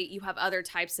just say you have other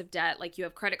types of debt, like you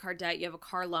have credit card debt, you have a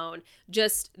car loan,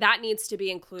 just that needs to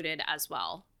be included as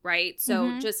well, right?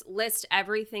 So just list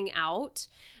everything out,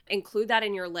 include that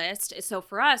in your list. So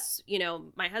for us,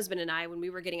 my husband and I, when we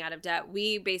were getting out of debt,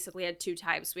 we basically had two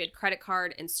types. We had credit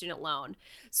card and student loan.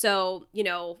 So,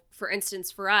 for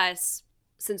instance, for us,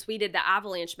 since we did the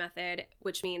avalanche method,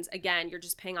 which means, again, you're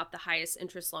just paying off the highest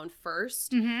interest loan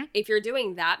first. If you're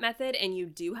doing that method and you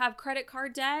do have credit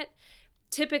card debt,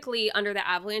 typically under the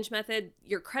avalanche method,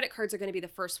 your credit cards are going to be the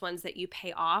first ones that you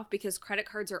pay off because credit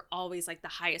cards are always like the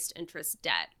highest interest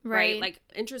debt, right? Like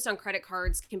interest on credit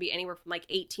cards can be anywhere from like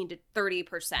 18 to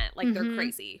 30%. Like they're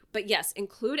crazy. But yes,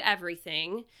 include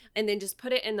everything and then just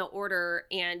put it in the order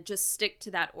and just stick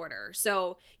to that order.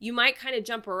 So you might kind of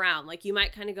jump around. Like you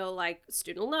might kind of go like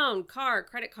student loan, car,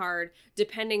 credit card,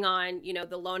 depending on,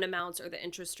 the loan amounts or the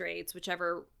interest rates,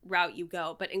 whichever route you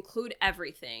go, but include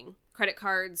everything. Credit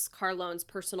cards, car loans,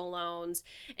 personal loans,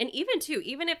 and even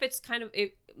if it's kind of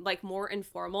like more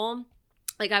informal,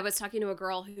 like I was talking to a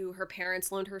girl who her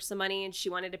parents loaned her some money and she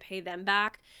wanted to pay them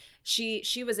back.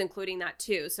 She was including that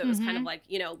too. So it was kind of like,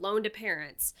 loan to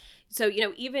parents. So,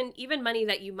 even money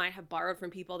that you might have borrowed from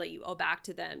people that you owe back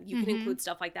to them, you can include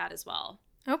stuff like that as well.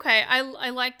 Okay. I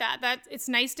like that. It's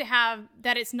nice to have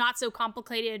that it's not so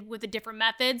complicated with the different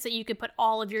methods that you could put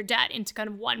all of your debt into kind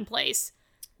of one place.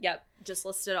 Yep. Just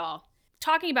list it all.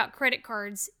 Talking about credit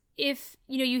cards, if,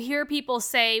 you hear people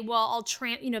say, well,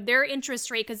 their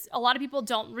interest rate, because a lot of people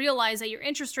don't realize that your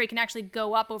interest rate can actually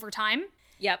go up over time.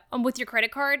 Yep. With your credit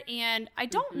card. And I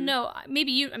don't know,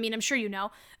 maybe I'm sure you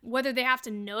know, whether they have to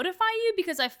notify you,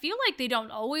 because I feel like they don't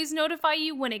always notify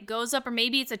you when it goes up, or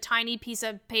maybe it's a tiny piece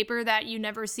of paper that you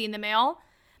never see in the mail.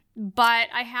 But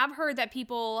I have heard that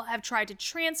people have tried to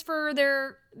transfer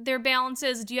their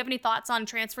balances. Do you have any thoughts on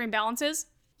transferring balances?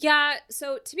 Yeah.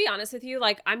 So to be honest with you,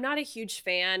 like I'm not a huge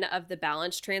fan of the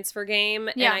balance transfer game.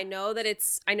 Yeah. And I know that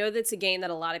it's a game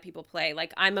that a lot of people play.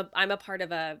 Like I'm a part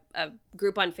of a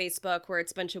group on Facebook where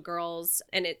it's a bunch of girls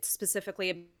and it's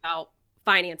specifically about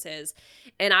finances.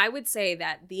 And I would say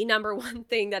that the number one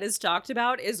thing that is talked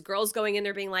about is girls going in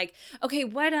there being like, okay,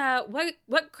 what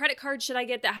credit card should I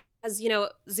get that has,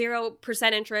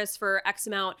 0% interest for X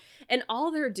amount? And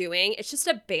all they're doing, it's just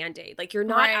a Band-Aid. Like you're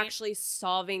not actually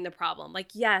solving the problem. Like,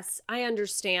 yes, I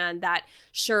understand that.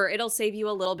 Sure, it'll save you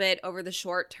a little bit over the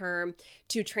short term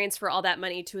to transfer all that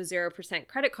money to a 0%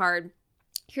 credit card.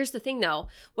 Here's the thing though,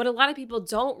 what a lot of people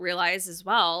don't realize as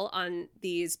well on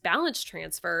these balance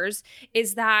transfers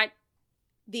is that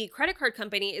the credit card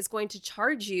company is going to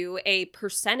charge you a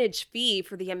percentage fee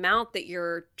for the amount that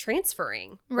you're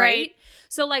transferring, right?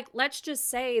 So like, let's just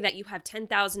say that you have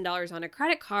 $10,000 on a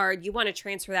credit card, you want to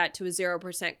transfer that to a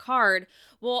 0% card.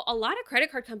 Well, a lot of credit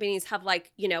card companies have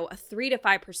like, a 3 to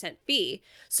 5% fee.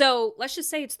 So let's just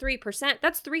say it's 3%.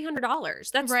 That's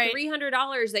 $300. That's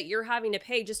 $300 that you're having to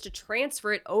pay just to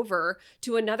transfer it over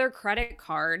to another credit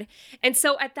card. And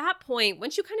so at that point,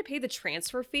 once you kind of pay the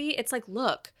transfer fee, it's like,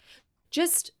 look,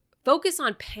 just focus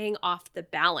on paying off the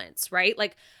balance, right?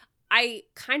 Like, I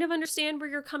kind of understand where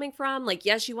you're coming from. Like,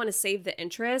 yes, you want to save the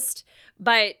interest,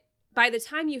 but by the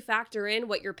time you factor in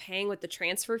what you're paying with the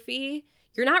transfer fee,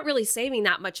 you're not really saving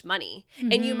that much money.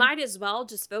 Mm-hmm. And you might as well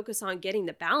just focus on getting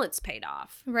the balance paid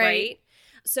off. Right.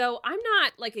 So I'm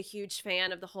not like a huge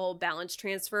fan of the whole balance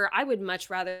transfer. I would much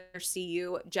rather see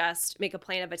you just make a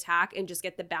plan of attack and just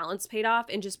get the balance paid off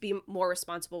and just be more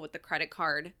responsible with the credit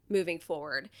card moving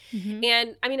forward. Mm-hmm.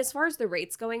 And I mean, as far as the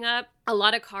rates going up, a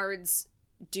lot of cards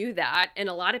do that. And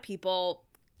a lot of people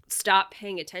stop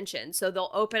paying attention. So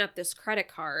they'll open up this credit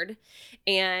card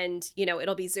and, you know,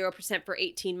 it'll be 0% for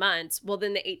 18 months. Well,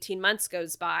 then the 18 months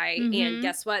goes by and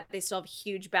guess what? They still have a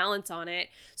huge balance on it.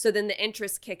 So then the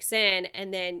interest kicks in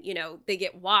and then, you know, they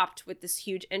get whopped with this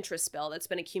huge interest bill that's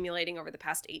been accumulating over the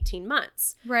past 18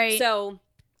 months. Right. So,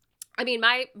 I mean,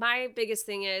 my biggest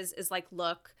thing is like,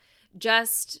 look,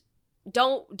 just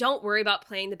don't worry about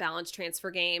playing the balance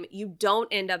transfer game. You don't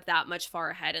end up that much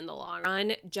far ahead in the long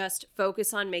run. Just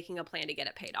focus on making a plan to get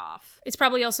it paid off. It's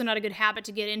probably also not a good habit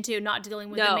to get into, not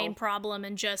dealing with the main problem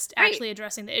and just actually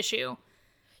addressing the issue.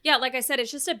 Yeah, like I said,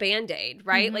 it's just a Band-Aid,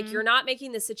 right? Like you're not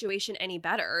making the situation any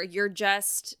better. You're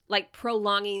just like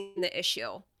prolonging the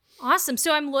issue. Awesome.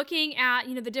 So I'm looking at,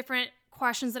 you know, the different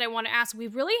questions that I want to ask. We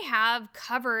really have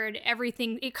covered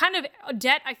everything. It kind of,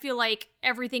 debt, I feel like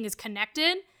everything is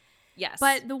connected. Yes.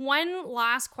 But the one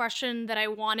last question that I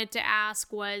wanted to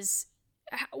ask was,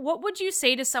 what would you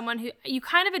say to someone who, you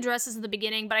kind of addressed this at the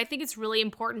beginning, but I think it's really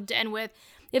important to end with,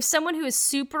 if someone who is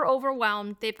super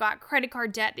overwhelmed, they've got credit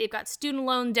card debt, they've got student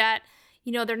loan debt,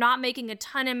 you know, they're not making a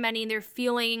ton of money, they're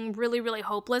feeling really, really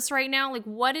hopeless right now. Like,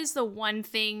 what is the one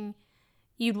thing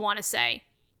you'd want to say?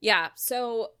 Yeah.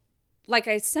 So like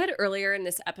I said earlier in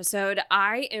this episode,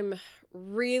 I am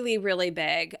really, really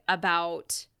big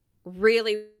about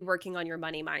really working on your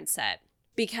money mindset,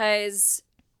 because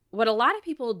what a lot of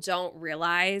people don't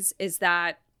realize is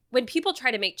that when people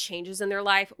try to make changes in their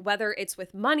life, whether it's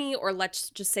with money or let's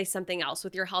just say something else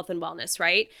with your health and wellness,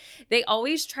 right? They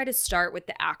always try to start with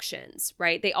the actions,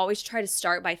 right? They always try to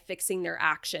start by fixing their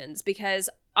actions, because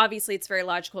obviously it's very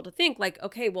logical to think like,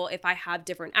 okay, well, if I have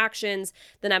different actions,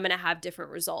 then I'm going to have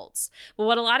different results. But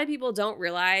what a lot of people don't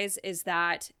realize is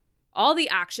that all the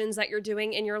actions that you're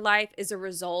doing in your life is a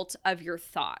result of your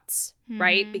thoughts,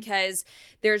 right? Because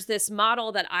there's this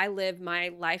model that I live my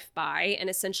life by, and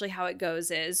essentially how it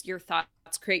goes is your thoughts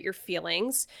create your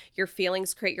feelings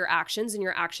create your actions, and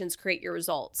your actions create your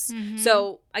results.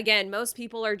 So again, most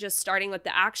people are just starting with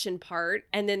the action part,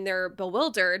 and then they're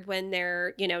bewildered when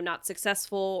they're, you know, not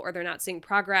successful or they're not seeing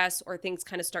progress or things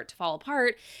kind of start to fall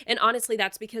apart. And honestly,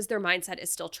 that's because their mindset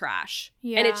is still trash.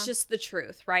 Yeah. And it's just the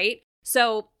truth, right?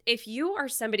 So if you are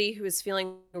somebody who is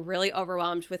feeling really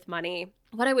overwhelmed with money,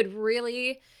 what I would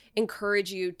really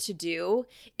encourage you to do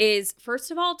is,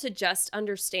 first of all, to just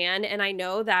understand. And I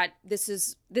know that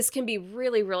this can be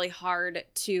really, really hard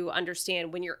to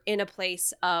understand when you're in a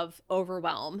place of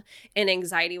overwhelm and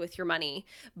anxiety with your money.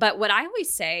 But what I always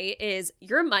say is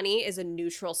your money is a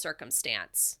neutral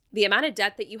circumstance. The amount of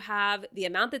debt that you have, the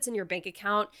amount that's in your bank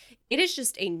account, it is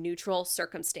just a neutral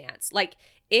circumstance. Like,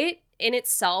 it in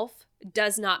itself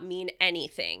does not mean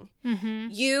anything.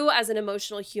 You as an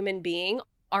emotional human being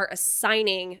are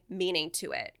assigning meaning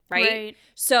to it, right?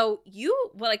 So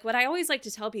like what I always like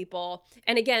to tell people,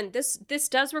 and again, this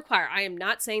does require, I am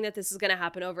not saying that this is going to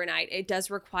happen overnight. It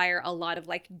does require a lot of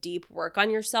like deep work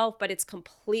on yourself, but it's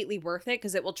completely worth it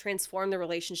because it will transform the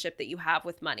relationship that you have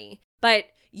with money. But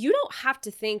you don't have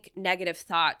to think negative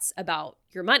thoughts about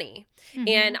your money.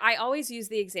 And I always use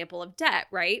the example of debt,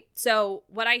 right? So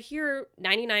what I hear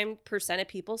 99% of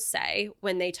people say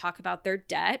when they talk about their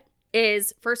debt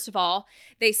is, first of all,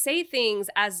 they say things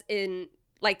as in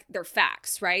like they're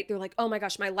facts, right? They're like, oh my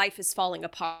gosh, my life is falling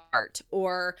apart,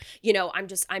 or, you know,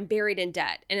 I'm buried in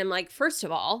debt. And I'm like, first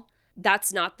of all,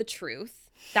 that's not the truth.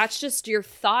 That's just your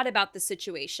thought about the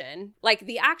situation. Like,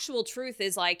 the actual truth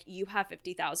is like, you have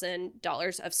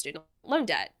 $50,000 of student loan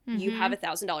debt. You have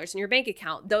 $1,000 in your bank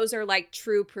account. Those are like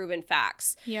true proven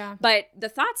facts. Yeah. But the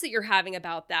thoughts that you're having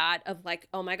about that of like,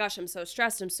 oh my gosh, I'm so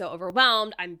stressed, I'm so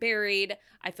overwhelmed, I'm buried,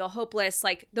 I feel hopeless.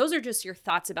 Like, those are just your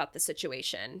thoughts about the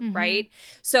situation, right?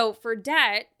 So for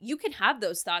debt, you can have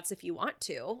those thoughts if you want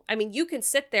to. I mean, you can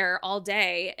sit there all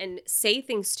day and say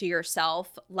things to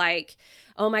yourself like,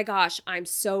 oh my gosh, I'm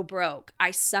so broke.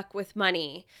 I suck with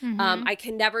money. I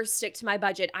can never stick to my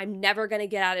budget. I'm never going to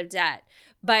get out of debt.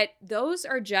 But those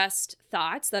are just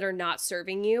thoughts that are not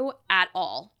serving you at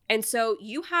all. And so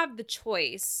you have the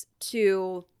choice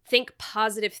to think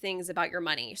positive things about your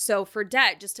money. So for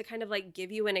debt, just to kind of like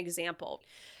give you an example,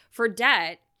 for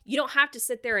debt, you don't have to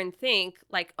sit there and think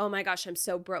like, oh my gosh, I'm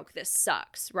so broke. This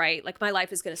sucks, right? Like, my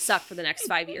life is going to suck for the next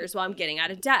 5 years while I'm getting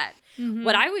out of debt.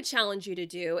 What I would challenge you to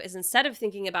do is, instead of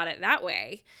thinking about it that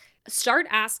way, start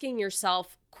asking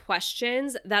yourself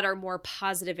questions that are more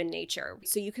positive in nature.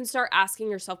 So you can start asking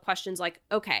yourself questions like,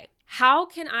 okay, how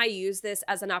can I use this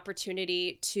as an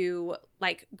opportunity to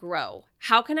like grow?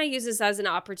 How can I use this as an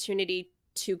opportunity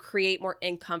to create more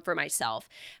income for myself?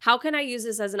 How can I use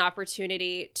this as an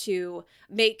opportunity to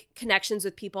make connections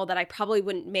with people that I probably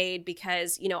wouldn't made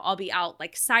because, you know, I'll be out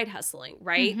like side hustling,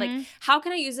 right? Like, how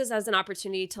can I use this as an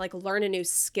opportunity to like learn a new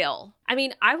skill? I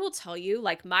mean, I will tell you,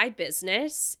 like my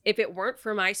business, if it weren't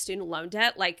for my student loan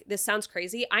debt, like this sounds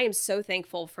crazy. I am so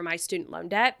thankful for my student loan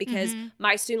debt because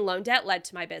my student loan debt led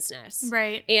to my business.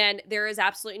 Right. And there is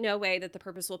absolutely no way that the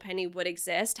Purposeful Penny would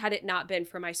exist had it not been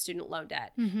for my student loan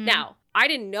debt. Now, I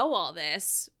didn't know all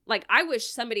this. Like, I wish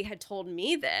somebody had told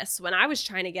me this when I was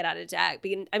trying to get out of debt.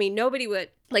 I mean, nobody would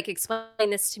like explain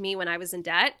this to me when I was in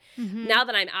debt. Now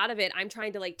that I'm out of it, I'm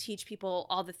trying to like teach people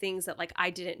all the things that like I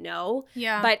didn't know.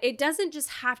 Yeah. But it doesn't just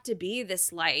have to be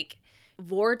this like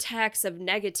vortex of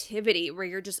negativity where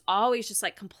you're just always just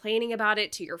like complaining about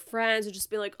it to your friends or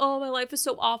just be like, oh, my life is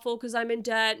so awful because I'm in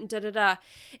debt and da-da-da.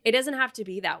 It doesn't have to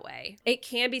be that way. It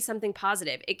can be something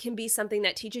positive. It can be something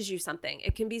that teaches you something.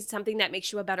 It can be something that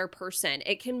makes you a better person.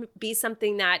 It can be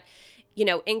something that, you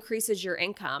know, increases your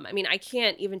income. I mean, I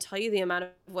can't even tell you the amount of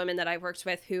women that I've worked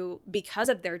with who, because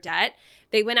of their debt,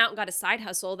 they went out and got a side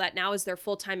hustle that now is their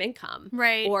full-time income.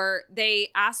 Right. Or they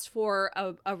asked for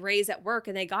a raise at work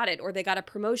and they got it, or they got a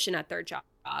promotion at their job,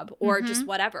 or just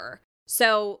whatever.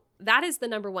 So that is the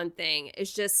number one thing,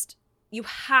 is just, you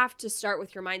have to start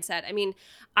with your mindset. I mean,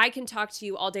 I can talk to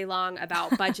you all day long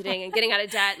about budgeting and getting out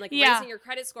of debt and like raising your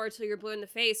credit score till you're blue in the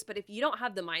face. But if you don't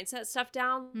have the mindset stuff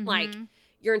down, like,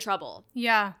 you're in trouble.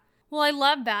 Yeah. Well, I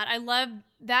love that. I love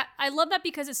that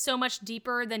because it's so much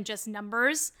deeper than just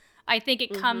numbers. I think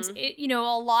it comes, you know,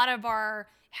 a lot of our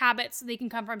habits, they can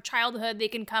come from childhood. They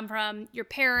can come from your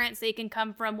parents. They can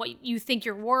come from what you think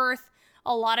you're worth,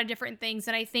 a lot of different things.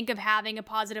 And I think of having a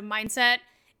positive mindset,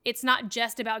 it's not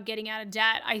just about getting out of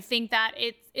debt. I think that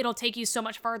it'll take you so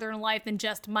much farther in life than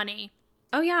just money.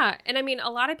 Oh, yeah. And I mean, a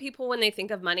lot of people, when they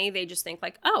think of money, they just think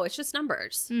like, oh, it's just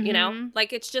numbers, you know,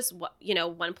 like it's just, you know,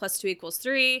 1 + 2 =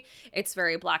 3. It's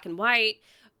very black and white.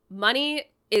 Money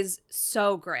is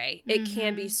so gray. It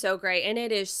can be so gray, and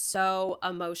it is so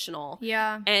emotional.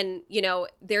 Yeah. And, you know,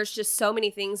 there's just so many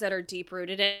things that are deep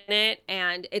rooted in it.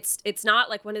 And it's not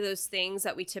like one of those things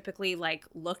that we typically like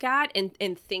look at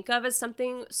and think of as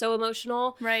something so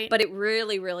emotional. Right. But it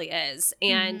really, really is.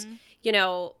 And you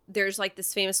know, there's like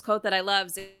this famous quote that I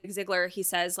love, Zig Ziglar. He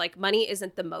says like, money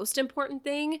isn't the most important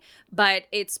thing, but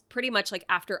it's pretty much like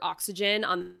after oxygen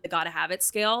on the gotta have it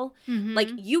scale. Like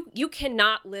you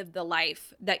cannot live the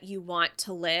life that you want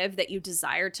to live, that you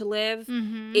desire to live,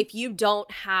 if you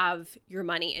don't have your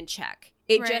money in check.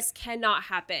 It just cannot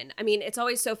happen. I mean, it's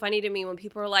always so funny to me when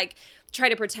people are like, try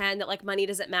to pretend that like money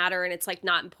doesn't matter and it's like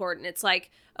not important. It's like,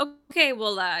 okay,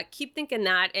 well, keep thinking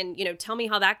that, and, you know, tell me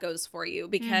how that goes for you,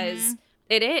 because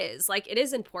it is like, it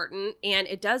is important and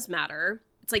it does matter.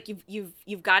 It's like,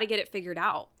 you've got to get it figured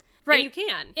out. Right. And you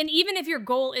can. And even if your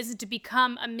goal isn't to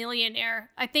become a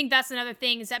millionaire, I think that's another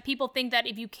thing, is that people think that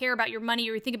if you care about your money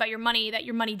or you think about your money, that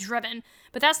you're money driven,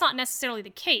 but that's not necessarily the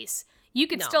case. You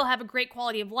could still have a great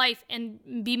quality of life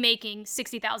and be making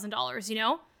 $60,000, you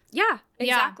know? Yeah,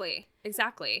 exactly. Yeah.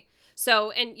 Exactly.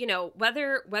 So, and, you know,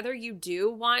 whether you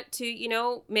do want to, you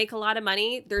know, make a lot of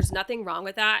money, there's nothing wrong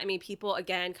with that. I mean, people,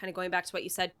 again, kind of going back to what you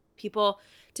said, people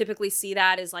typically see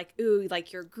that as like, ooh,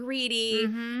 like you're greedy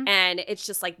and it's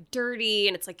just like dirty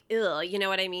and it's like, ill, you know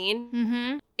what I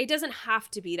mean? It doesn't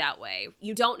have to be that way.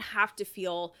 You don't have to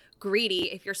feel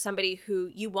greedy if you're somebody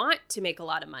who you want to make a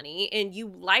lot of money and you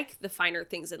like the finer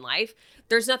things in life.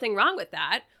 There's nothing wrong with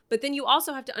that. But then you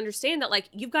also have to understand that, like,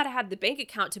 you've got to have the bank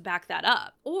account to back that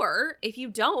up. Or if you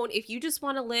don't, if you just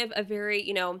want to live a very,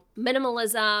 you know,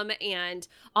 minimalism and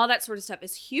all that sort of stuff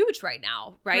is huge right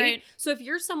now, right? So if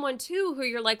you're someone too who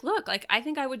you're like, look, like, I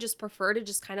think I would just prefer to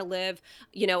just kind of live,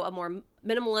 you know, a more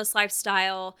minimalist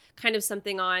lifestyle, kind of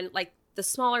something on like the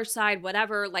smaller side,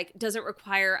 whatever, like doesn't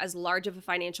require as large of a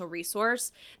financial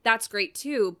resource, that's great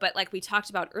too. But like we talked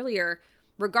about earlier,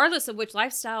 regardless of which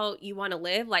lifestyle you want to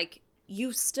live, like,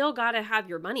 you still got to have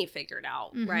your money figured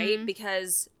out, right?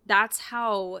 Because that's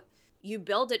how you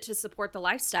build it to support the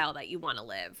lifestyle that you want to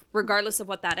live, regardless of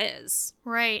what that is.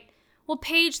 Right. Well,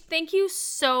 Paige, thank you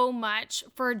so much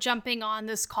for jumping on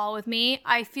this call with me.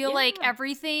 I feel like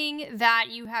everything that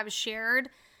you have shared,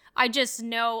 I just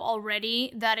know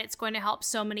already that it's going to help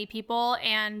so many people.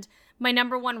 And my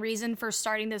number one reason for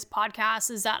starting this podcast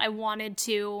is that I wanted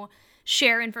to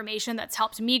share information that's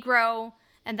helped me grow,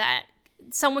 and that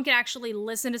someone can actually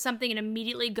listen to something and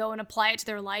immediately go and apply it to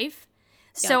their life.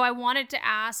 So I wanted to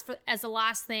ask, as the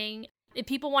last thing, If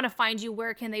people want to find you,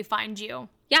 where can they find you?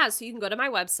 Yeah, so you can go to my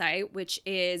website, which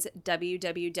is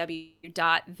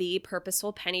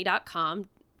www.thepurposefulpenny.com,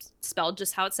 spelled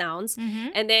just how it sounds.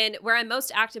 And then where I'm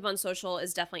most active on social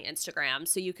is definitely Instagram.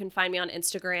 So you can find me on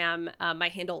Instagram. My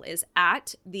handle is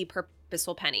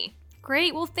 @thepurposefulpenny.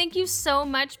 Great. Well, thank you so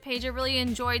much, Paige. I really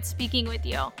enjoyed speaking with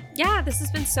you. Yeah, this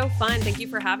has been so fun. Thank you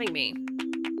for having me.